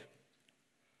is good.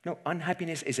 No,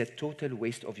 unhappiness is a total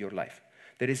waste of your life.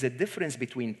 There is a difference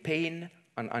between pain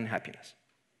and unhappiness.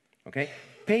 Okay?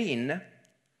 Pain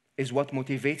is what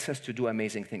motivates us to do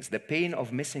amazing things. The pain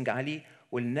of missing Ali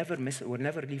will never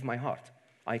leave my heart.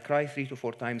 I cry 3 to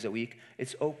 4 times a week.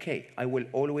 It's okay. I will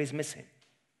always miss him.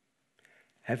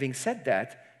 Having said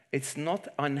that, it's not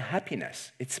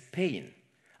unhappiness, it's pain.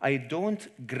 I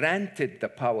don't grant it the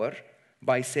power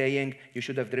by saying, you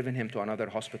should have driven him to another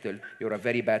hospital, you're a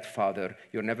very bad father,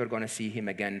 you're never going to see him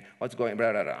again, what's going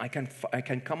on? I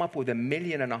can come up with 1.5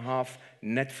 million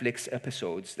Netflix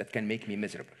episodes that can make me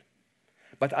miserable.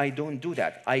 But I don't do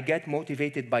that. I get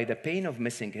motivated by the pain of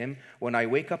missing him. When I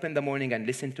wake up in the morning and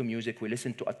listen to music, we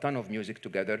listen to a ton of music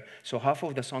together, so half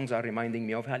of the songs are reminding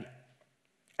me of Ali.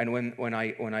 And when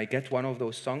I get one of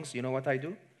those songs, you know what I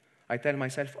do? I tell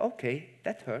myself, okay,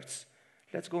 that hurts.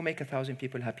 Let's go make 1,000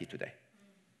 people happy today.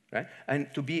 Right? And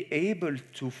to be able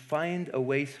to find a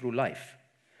way through life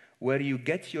where you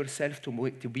get yourself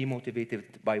to be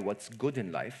motivated by what's good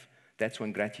in life, that's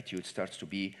when gratitude starts to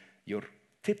be your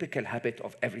typical habit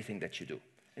of everything that you do.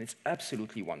 And it's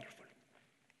absolutely wonderful.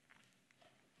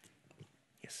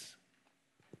 Yes.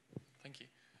 Thank you.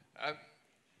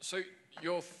 So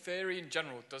your theory in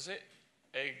general,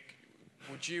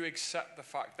 would you accept the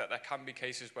fact that there can be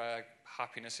cases where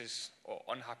happiness is or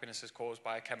unhappiness is caused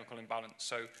by a chemical imbalance?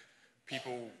 So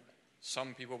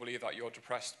some people believe that you're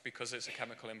depressed because it's a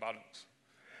chemical imbalance.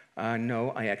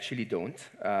 No, I actually don't.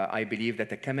 I believe that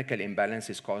the chemical imbalance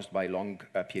is caused by long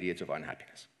periods of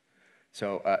unhappiness.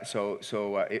 So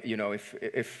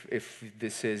if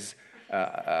this is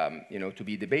to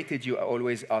be debated, you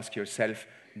always ask yourself,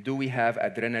 do we have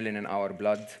adrenaline in our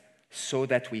blood so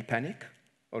that we panic,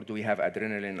 or do we have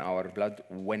adrenaline in our blood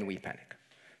when we panic?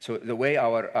 So the way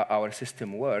our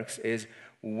system works is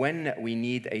when we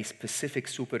need a specific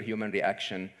superhuman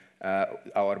reaction,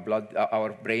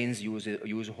 our brains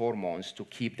use hormones to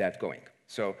keep that going.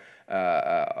 So,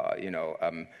 as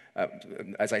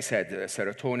I said,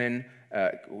 serotonin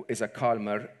is a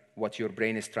calmer. What your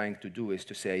brain is trying to do is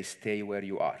to say, stay where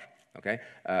you are, okay?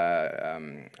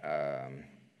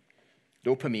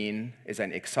 Dopamine is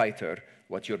an exciter.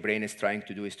 What your brain is trying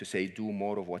to do is to say, do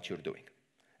more of what you're doing.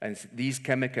 And these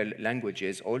chemical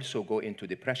languages also go into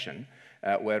depression,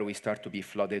 where we start to be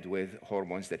flooded with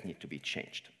hormones that need to be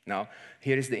changed. Now,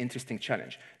 here is the interesting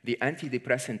challenge. The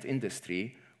antidepressant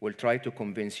industry will try to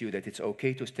convince you that it's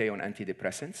okay to stay on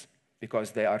antidepressants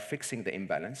because they are fixing the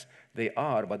imbalance. They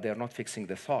are, but they're not fixing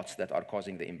the thoughts that are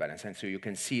causing the imbalance. And so you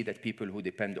can see that people who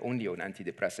depend only on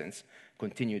antidepressants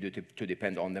continue to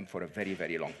depend on them for a very,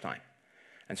 very long time.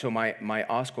 And so my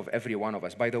ask of every one of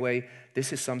us, by the way,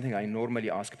 this is something I normally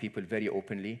ask people very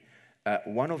openly.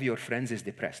 One of your friends is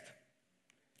depressed.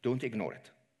 Don't ignore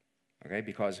it, okay?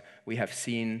 Because we have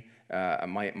seen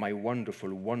my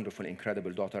wonderful, wonderful,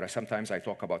 incredible daughter. Sometimes I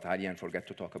talk about Ali and forget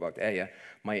to talk about Aya.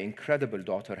 My incredible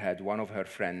daughter had one of her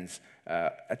friends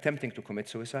attempting to commit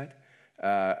suicide.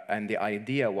 And the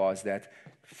idea was that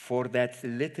for that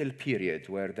little period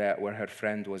where her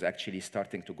friend was actually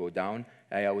starting to go down,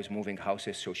 I was moving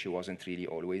houses, so she wasn't really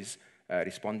always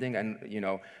responding. And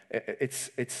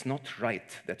it's not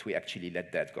right that we actually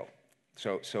let that go.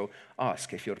 So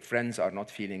ask. If your friends are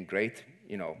not feeling great,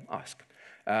 ask.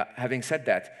 Having said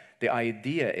that, the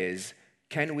idea is,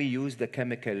 can we use the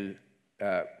chemical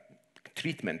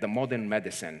treatment, the modern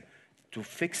medicine, to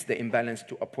fix the imbalance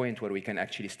to a point where we can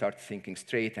actually start thinking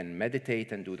straight and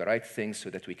meditate and do the right things so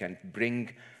that we can bring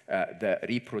the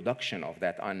reproduction of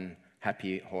that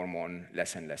unhappy hormone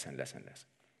less and less and less and less.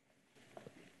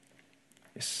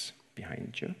 Yes,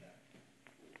 behind you.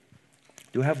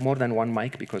 Do you have more than one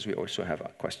mic? Because we also have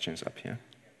questions up here.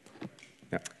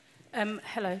 Yeah.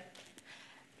 Hello.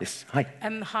 Yes, hi.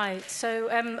 Hi. So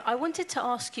I wanted to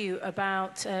ask you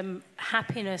about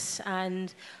happiness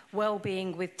and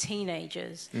well-being with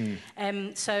teenagers.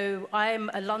 So I'm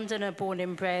a Londoner born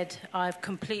and bred. I've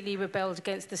completely rebelled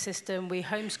against the system. We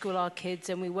homeschool our kids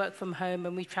and we work from home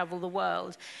and we travel the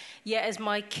world. Yet as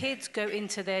my kids go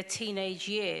into their teenage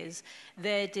years,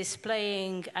 they're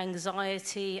displaying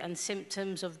anxiety and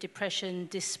symptoms of depression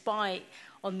despite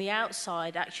on the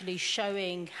outside actually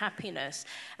showing happiness.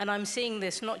 And I'm seeing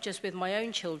this not just with my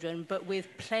own children, but with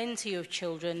plenty of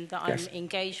children that Yes. I'm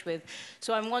engaged with.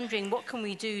 So I'm wondering, what can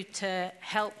we do to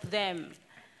help them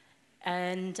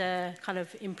and kind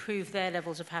of improve their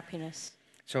levels of happiness?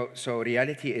 So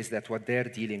reality is that what they're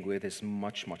dealing with is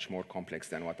much, much more complex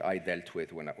than what I dealt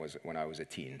with when I was a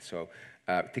teen. So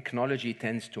technology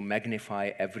tends to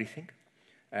magnify everything,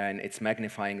 and it's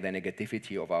magnifying the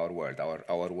negativity of our world.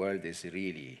 Our world is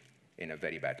really in a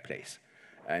very bad place.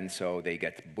 And so they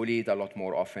get bullied a lot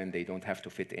more often. They don't have to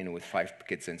fit in with 5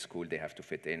 kids in school. They have to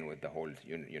fit in with the whole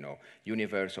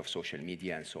universe of social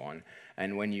media and so on.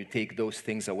 And when you take those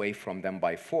things away from them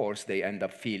by force, they end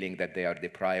up feeling that they are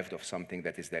deprived of something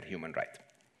that is their human right.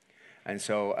 And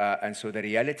so the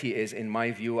reality is, in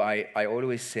my view, I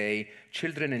always say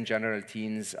children in general,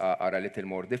 teens are a little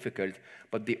more difficult,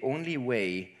 but the only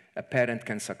way a parent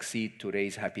can succeed to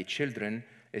raise happy children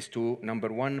is to,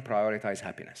 number one, prioritize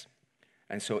happiness.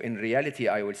 And so in reality,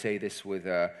 I would say this with,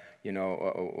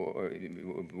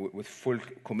 with full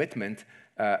commitment,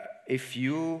 if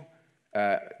you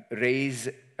raise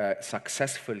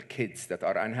successful kids that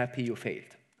are unhappy, you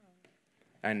failed.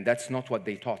 And that's not what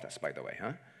they taught us, by the way,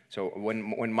 huh? So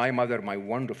when my mother, my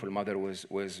wonderful mother,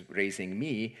 was raising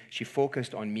me, she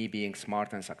focused on me being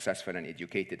smart and successful and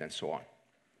educated and so on.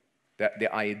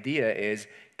 The idea is,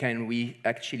 can we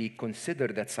actually consider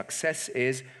that success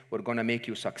is, we're going to make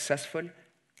you successful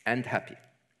and happy.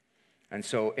 And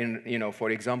so,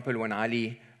 for example, when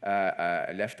Ali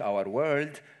left our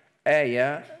world,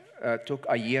 Aya took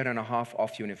a year and a half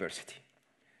off university.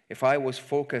 If I was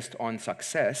focused on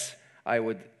success,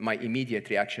 my immediate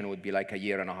reaction would be like, a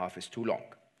year and a half is too long.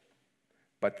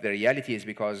 But the reality is,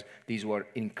 because these were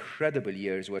incredible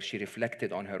years where she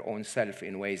reflected on her own self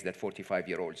in ways that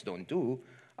 45-year-olds don't do,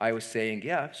 I was saying,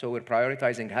 yeah, so we're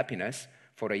prioritizing happiness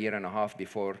for a year and a half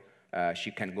before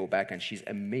she can go back. And she's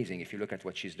amazing. If you look at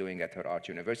what she's doing at her art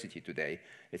university today,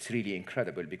 it's really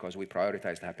incredible, because we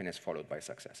prioritized happiness followed by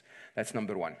success. That's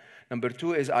number one. Number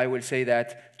two is, I will say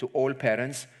that to all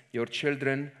parents, your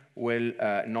children will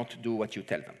not do what you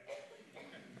tell them.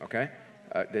 Okay?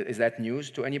 Is that news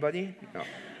to anybody? No.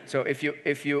 So if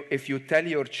you tell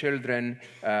your children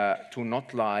to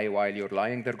not lie while you're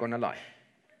lying, they're going to lie.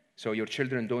 So your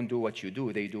children don't do what you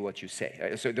do, they do what you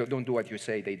say. So they don't do what you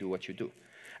say, they do what you do.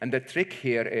 And the trick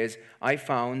here is, I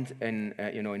found in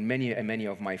many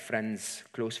of my friends,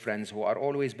 close friends, who are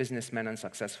always businessmen and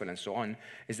successful and so on,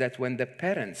 is that when the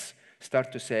parents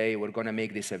start to say, we're going to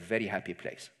make this a very happy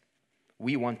place,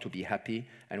 we want to be happy,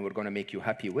 and we're going to make you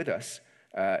happy with us,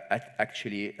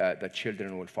 the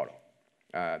children will follow.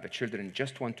 The children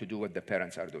just want to do what the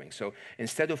parents are doing. So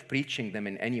instead of preaching them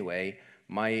in any way,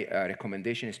 my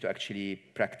recommendation is to actually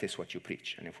practice what you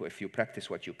preach. And if you practice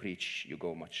what you preach, you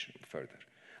go much further.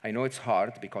 I know it's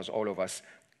hard, because all of us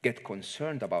get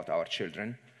concerned about our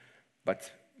children,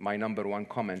 but my number one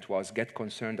comment was, get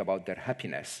concerned about their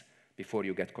happiness before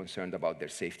you get concerned about their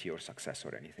safety or success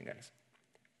or anything else.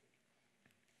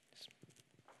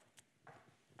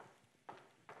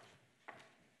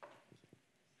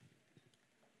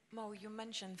 Mo, you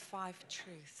mentioned 5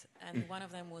 truths, and one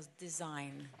of them was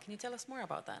design. Can you tell us more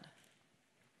about that?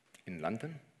 In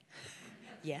London?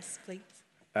 Yes, please.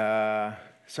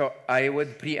 So I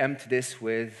would preempt this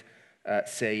with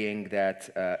saying that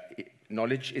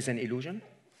knowledge is an illusion,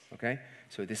 okay?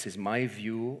 So this is my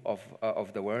view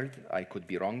of the world. I could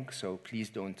be wrong, so please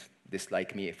don't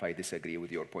dislike me if I disagree with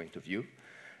your point of view.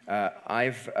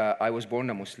 I was born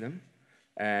a Muslim,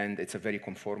 and it's a very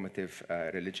conformative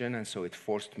religion, and so it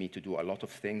forced me to do a lot of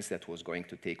things that was going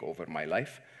to take over my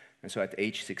life. And so at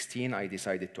age 16, I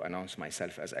decided to announce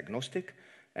myself as agnostic,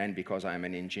 and because I'm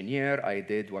an engineer, I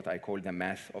did what I call the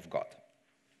math of God.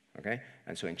 Okay?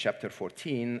 And so in chapter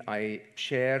 14, I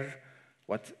share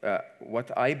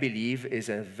what I believe is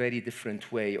a very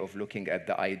different way of looking at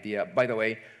the idea. By the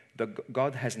way,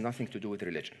 God has nothing to do with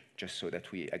religion, just so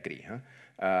that we agree.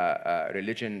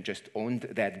 Religion just owned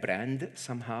that brand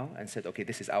somehow and said, okay,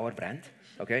 this is our brand,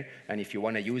 okay? And if you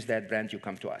want to use that brand, you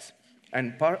come to us.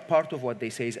 And part of what they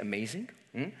say is amazing,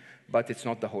 but it's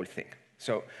not the whole thing.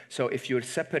 So if you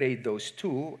separate those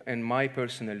two, in my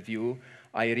personal view,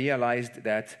 I realized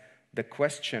that the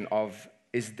question of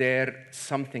is there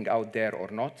something out there or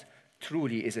not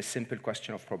truly is a simple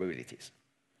question of probabilities.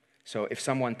 So if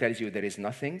someone tells you there is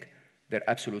nothing, they're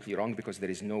absolutely wrong because there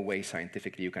is no way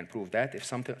scientifically you can prove that. If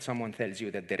someone tells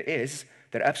you that there is,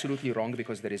 they're absolutely wrong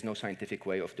because there is no scientific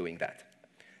way of doing that.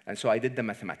 And so I did the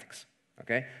mathematics,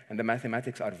 okay? And the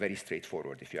mathematics are very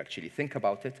straightforward. If you actually think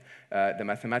about it, the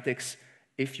mathematics,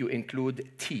 if you include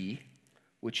t,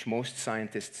 which most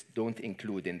scientists don't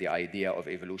include in the idea of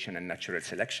evolution and natural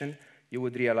selection, you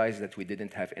would realize that we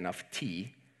didn't have enough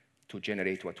t to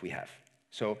generate what we have.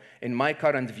 So in my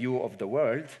current view of the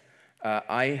world,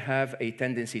 I have a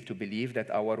tendency to believe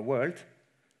that our world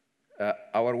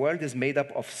is made up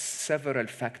of several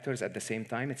factors at the same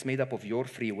time. It's made up of your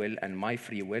free will and my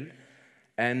free will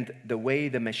and the way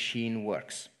the machine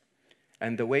works.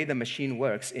 And the way the machine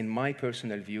works, in my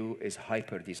personal view, is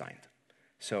hyper-designed.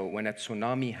 So when a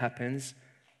tsunami happens,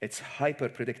 it's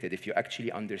hyper-predicted. If you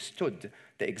actually understood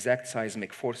the exact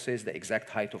seismic forces, the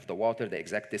exact height of the water, the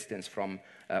exact distance from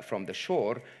the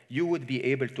shore, you would be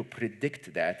able to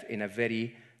predict that in a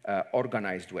very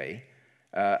organized way.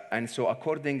 And so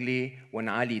accordingly, when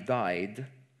Ali died,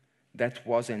 that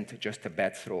wasn't just a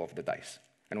bad throw of the dice.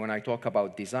 And when I talk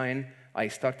about design, I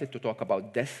started to talk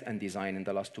about death and design in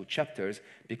the last 2 chapters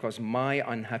because my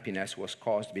unhappiness was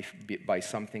caused by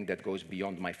something that goes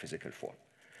beyond my physical form.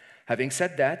 Having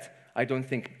said that, I don't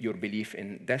think your belief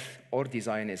in death or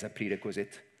design is a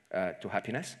prerequisite to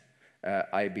happiness.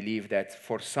 I believe that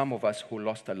for some of us who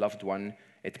lost a loved one,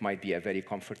 it might be a very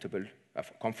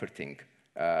comforting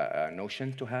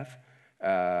notion to have.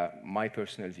 My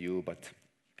personal view, but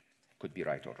could be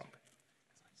right or wrong.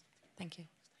 Thank you.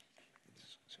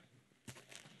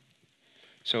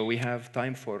 So we have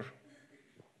time for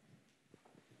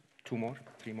 2 more,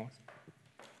 3 more.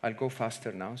 I'll go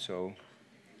faster now, so.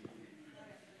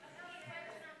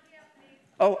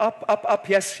 Oh, up,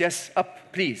 yes,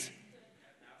 up, please.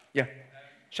 Yeah,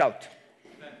 shout.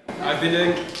 I've been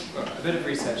doing a bit of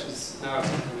research. It's now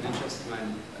become an interest of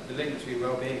mine, the link between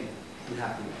well-being and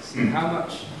happiness. How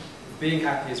much being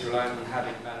happy is reliant on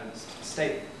having a balanced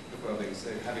state of well-being,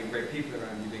 so having great people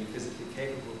around you, being physically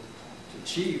capable to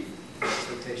achieve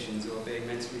expectations or being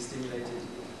mentally stimulated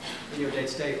in your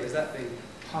day-to-day, or is that being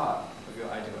part of your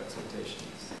ideal expectations?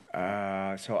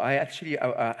 So I actually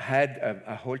had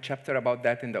a whole chapter about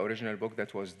that in the original book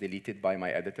that was deleted by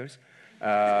my editors.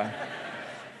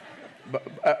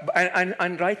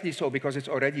 And rightly so, because it's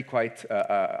already quite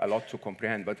a lot to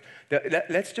comprehend. But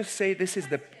let's just say this is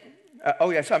the...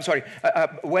 oh, yes, I'm sorry.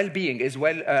 Well-being, is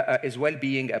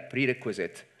well-being a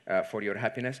prerequisite for your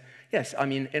happiness? Yes, I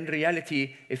mean, in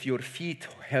reality, if your feet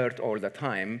hurt all the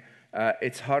time,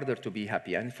 it's harder to be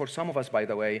happy. And for some of us, by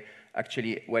the way,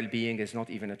 actually, well-being is not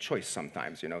even a choice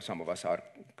sometimes. You know, some of us are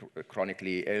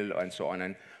chronically ill and so on.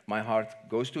 And my heart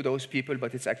goes to those people,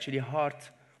 but it's actually hard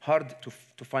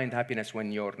to find happiness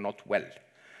when you're not well.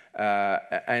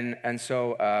 And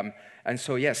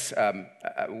so yes,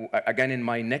 again, in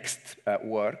my next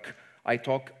work, I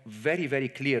talk very, very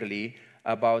clearly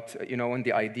about, you know,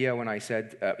 when I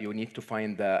said you need to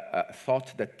find the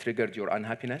thought that triggered your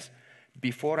unhappiness.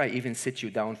 Before I even sit you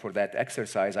down for that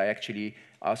exercise, I actually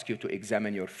ask you to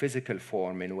examine your physical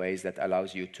form in ways that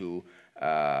allows you to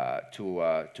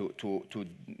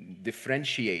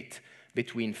differentiate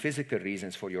between physical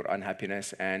reasons for your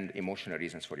unhappiness and emotional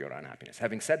reasons for your unhappiness.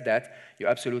 Having said that, you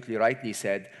absolutely rightly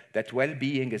said that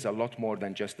well-being is a lot more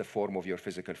than just the form of your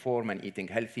physical form and eating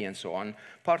healthy and so on.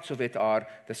 Parts of it are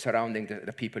the surrounding,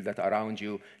 the people that are around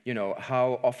you. You know,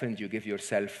 how often do you give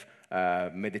yourself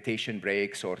meditation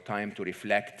breaks or time to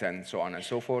reflect and so on and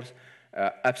so forth?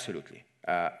 Absolutely.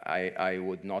 I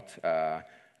would not,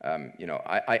 you know,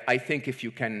 I think if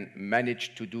you can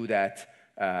manage to do that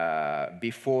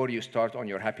before you start on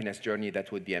your happiness journey,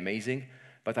 that would be amazing.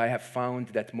 But I have found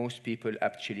that most people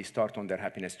actually start on their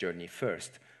happiness journey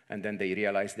first and then they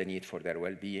realize the need for their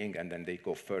well-being, and then they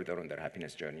go further on their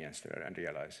happiness journey and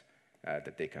realize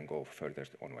that they can go further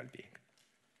on well-being.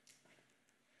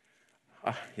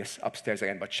 Yes, upstairs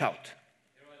again, but shout.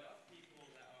 There are a lot of people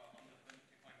that are on the hunt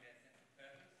to find their sense of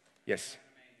purpose. Yes. And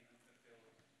remain unfulfilled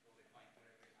until they find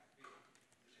whatever it might be.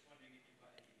 So just wondering if you've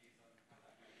got any views on how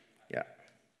that might impact.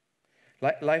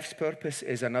 Yeah. Life's purpose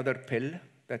is another pill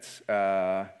that's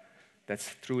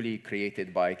truly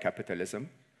created by capitalism.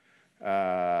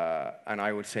 And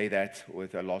I would say that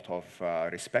with a lot of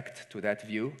respect to that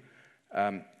view.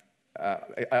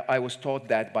 I was taught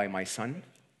that by my son.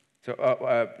 So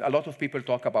a lot of people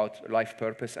talk about life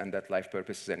purpose, and that life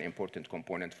purpose is an important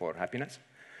component for happiness.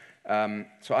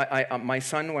 My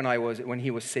son, when he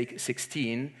was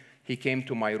 16, he came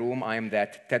to my room. I am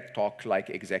that TED Talk-like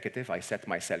executive. I set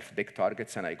myself big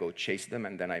targets, and I go chase them,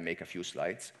 and then I make a few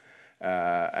slides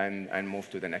and move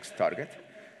to the next target.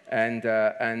 And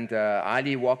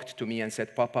Ali walked to me and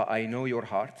said, "Papa, I know your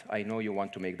heart. I know you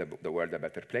want to make the world a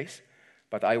better place.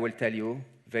 But I will tell you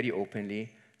very openly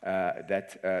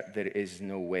that there is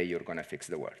no way you're going to fix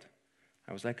the world."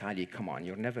 I was like, "Ali, come on,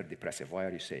 you're never depressive. Why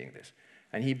are you saying this?"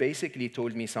 And he basically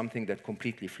told me something that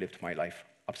completely flipped my life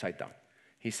upside down.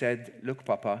 He said, "Look,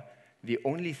 Papa, the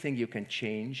only thing you can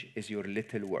change is your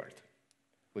little world,"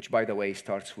 which, by the way,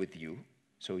 starts with you.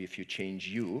 So if you change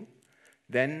you,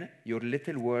 then your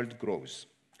little world grows.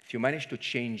 If you manage to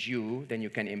change you, then you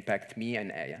can impact me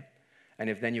and Aya. And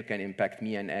if then you can impact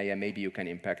me and Aya, maybe you can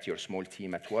impact your small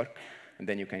team at work, and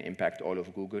then you can impact all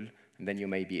of Google, and then you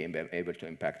may be able to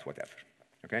impact whatever.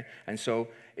 Okay? And so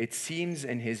it seems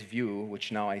in his view,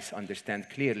 which now I understand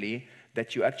clearly,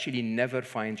 that you actually never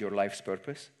find your life's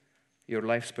purpose. Your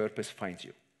life's purpose finds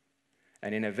you.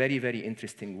 And in a very, very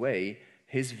interesting way,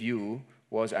 his view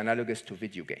was analogous to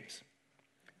video games.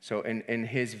 So in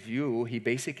his view, he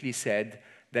basically said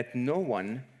that no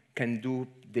one can do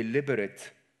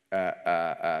deliberate,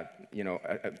 can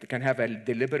have a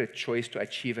deliberate choice to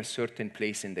achieve a certain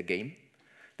place in the game,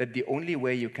 that the only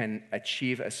way you can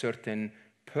achieve a certain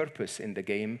purpose in the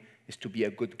game is to be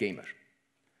a good gamer.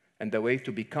 And the way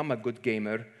to become a good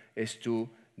gamer is to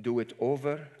do it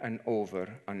over and over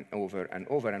and over and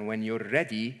over. And when you're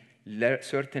ready,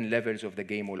 certain levels of the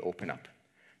game will open up.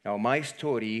 Now, my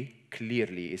story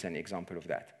clearly is an example of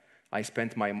that. I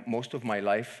spent most of my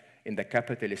life in the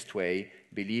capitalist way,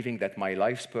 believing that my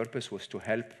life's purpose was to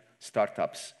help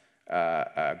startups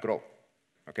grow,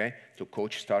 okay? To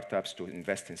coach startups, to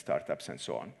invest in startups, and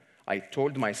so on. I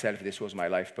told myself this was my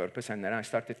life purpose, and then I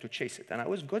started to chase it. And I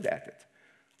was good at it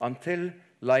until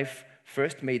life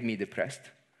first made me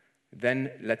depressed,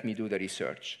 then let me do the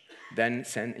research, then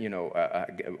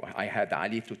I had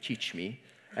Ali to teach me,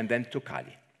 and then took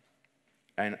Ali.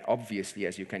 And obviously,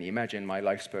 as you can imagine, my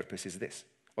life's purpose is this.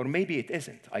 Or maybe it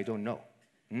isn't, I don't know.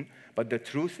 But the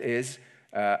truth is,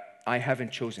 I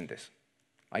haven't chosen this.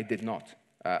 I did not.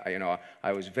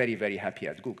 I was very, very happy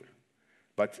at Google.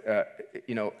 But,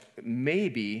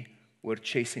 maybe we're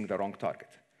chasing the wrong target.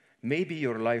 Maybe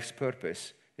your life's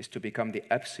purpose is to become the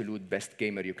absolute best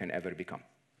gamer you can ever become.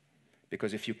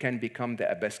 Because if you can become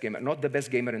the best gamer, not the best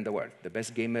gamer in the world, the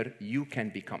best gamer you can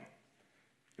become.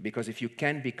 Because if you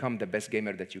can become the best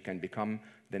gamer that you can become,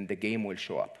 then the game will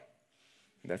show up.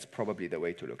 That's probably the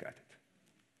way to look at it.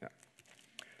 Yeah.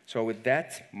 So with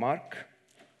that, Mark,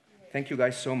 thank you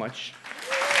guys so much.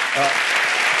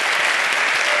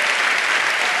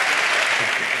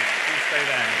 Please stay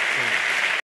there.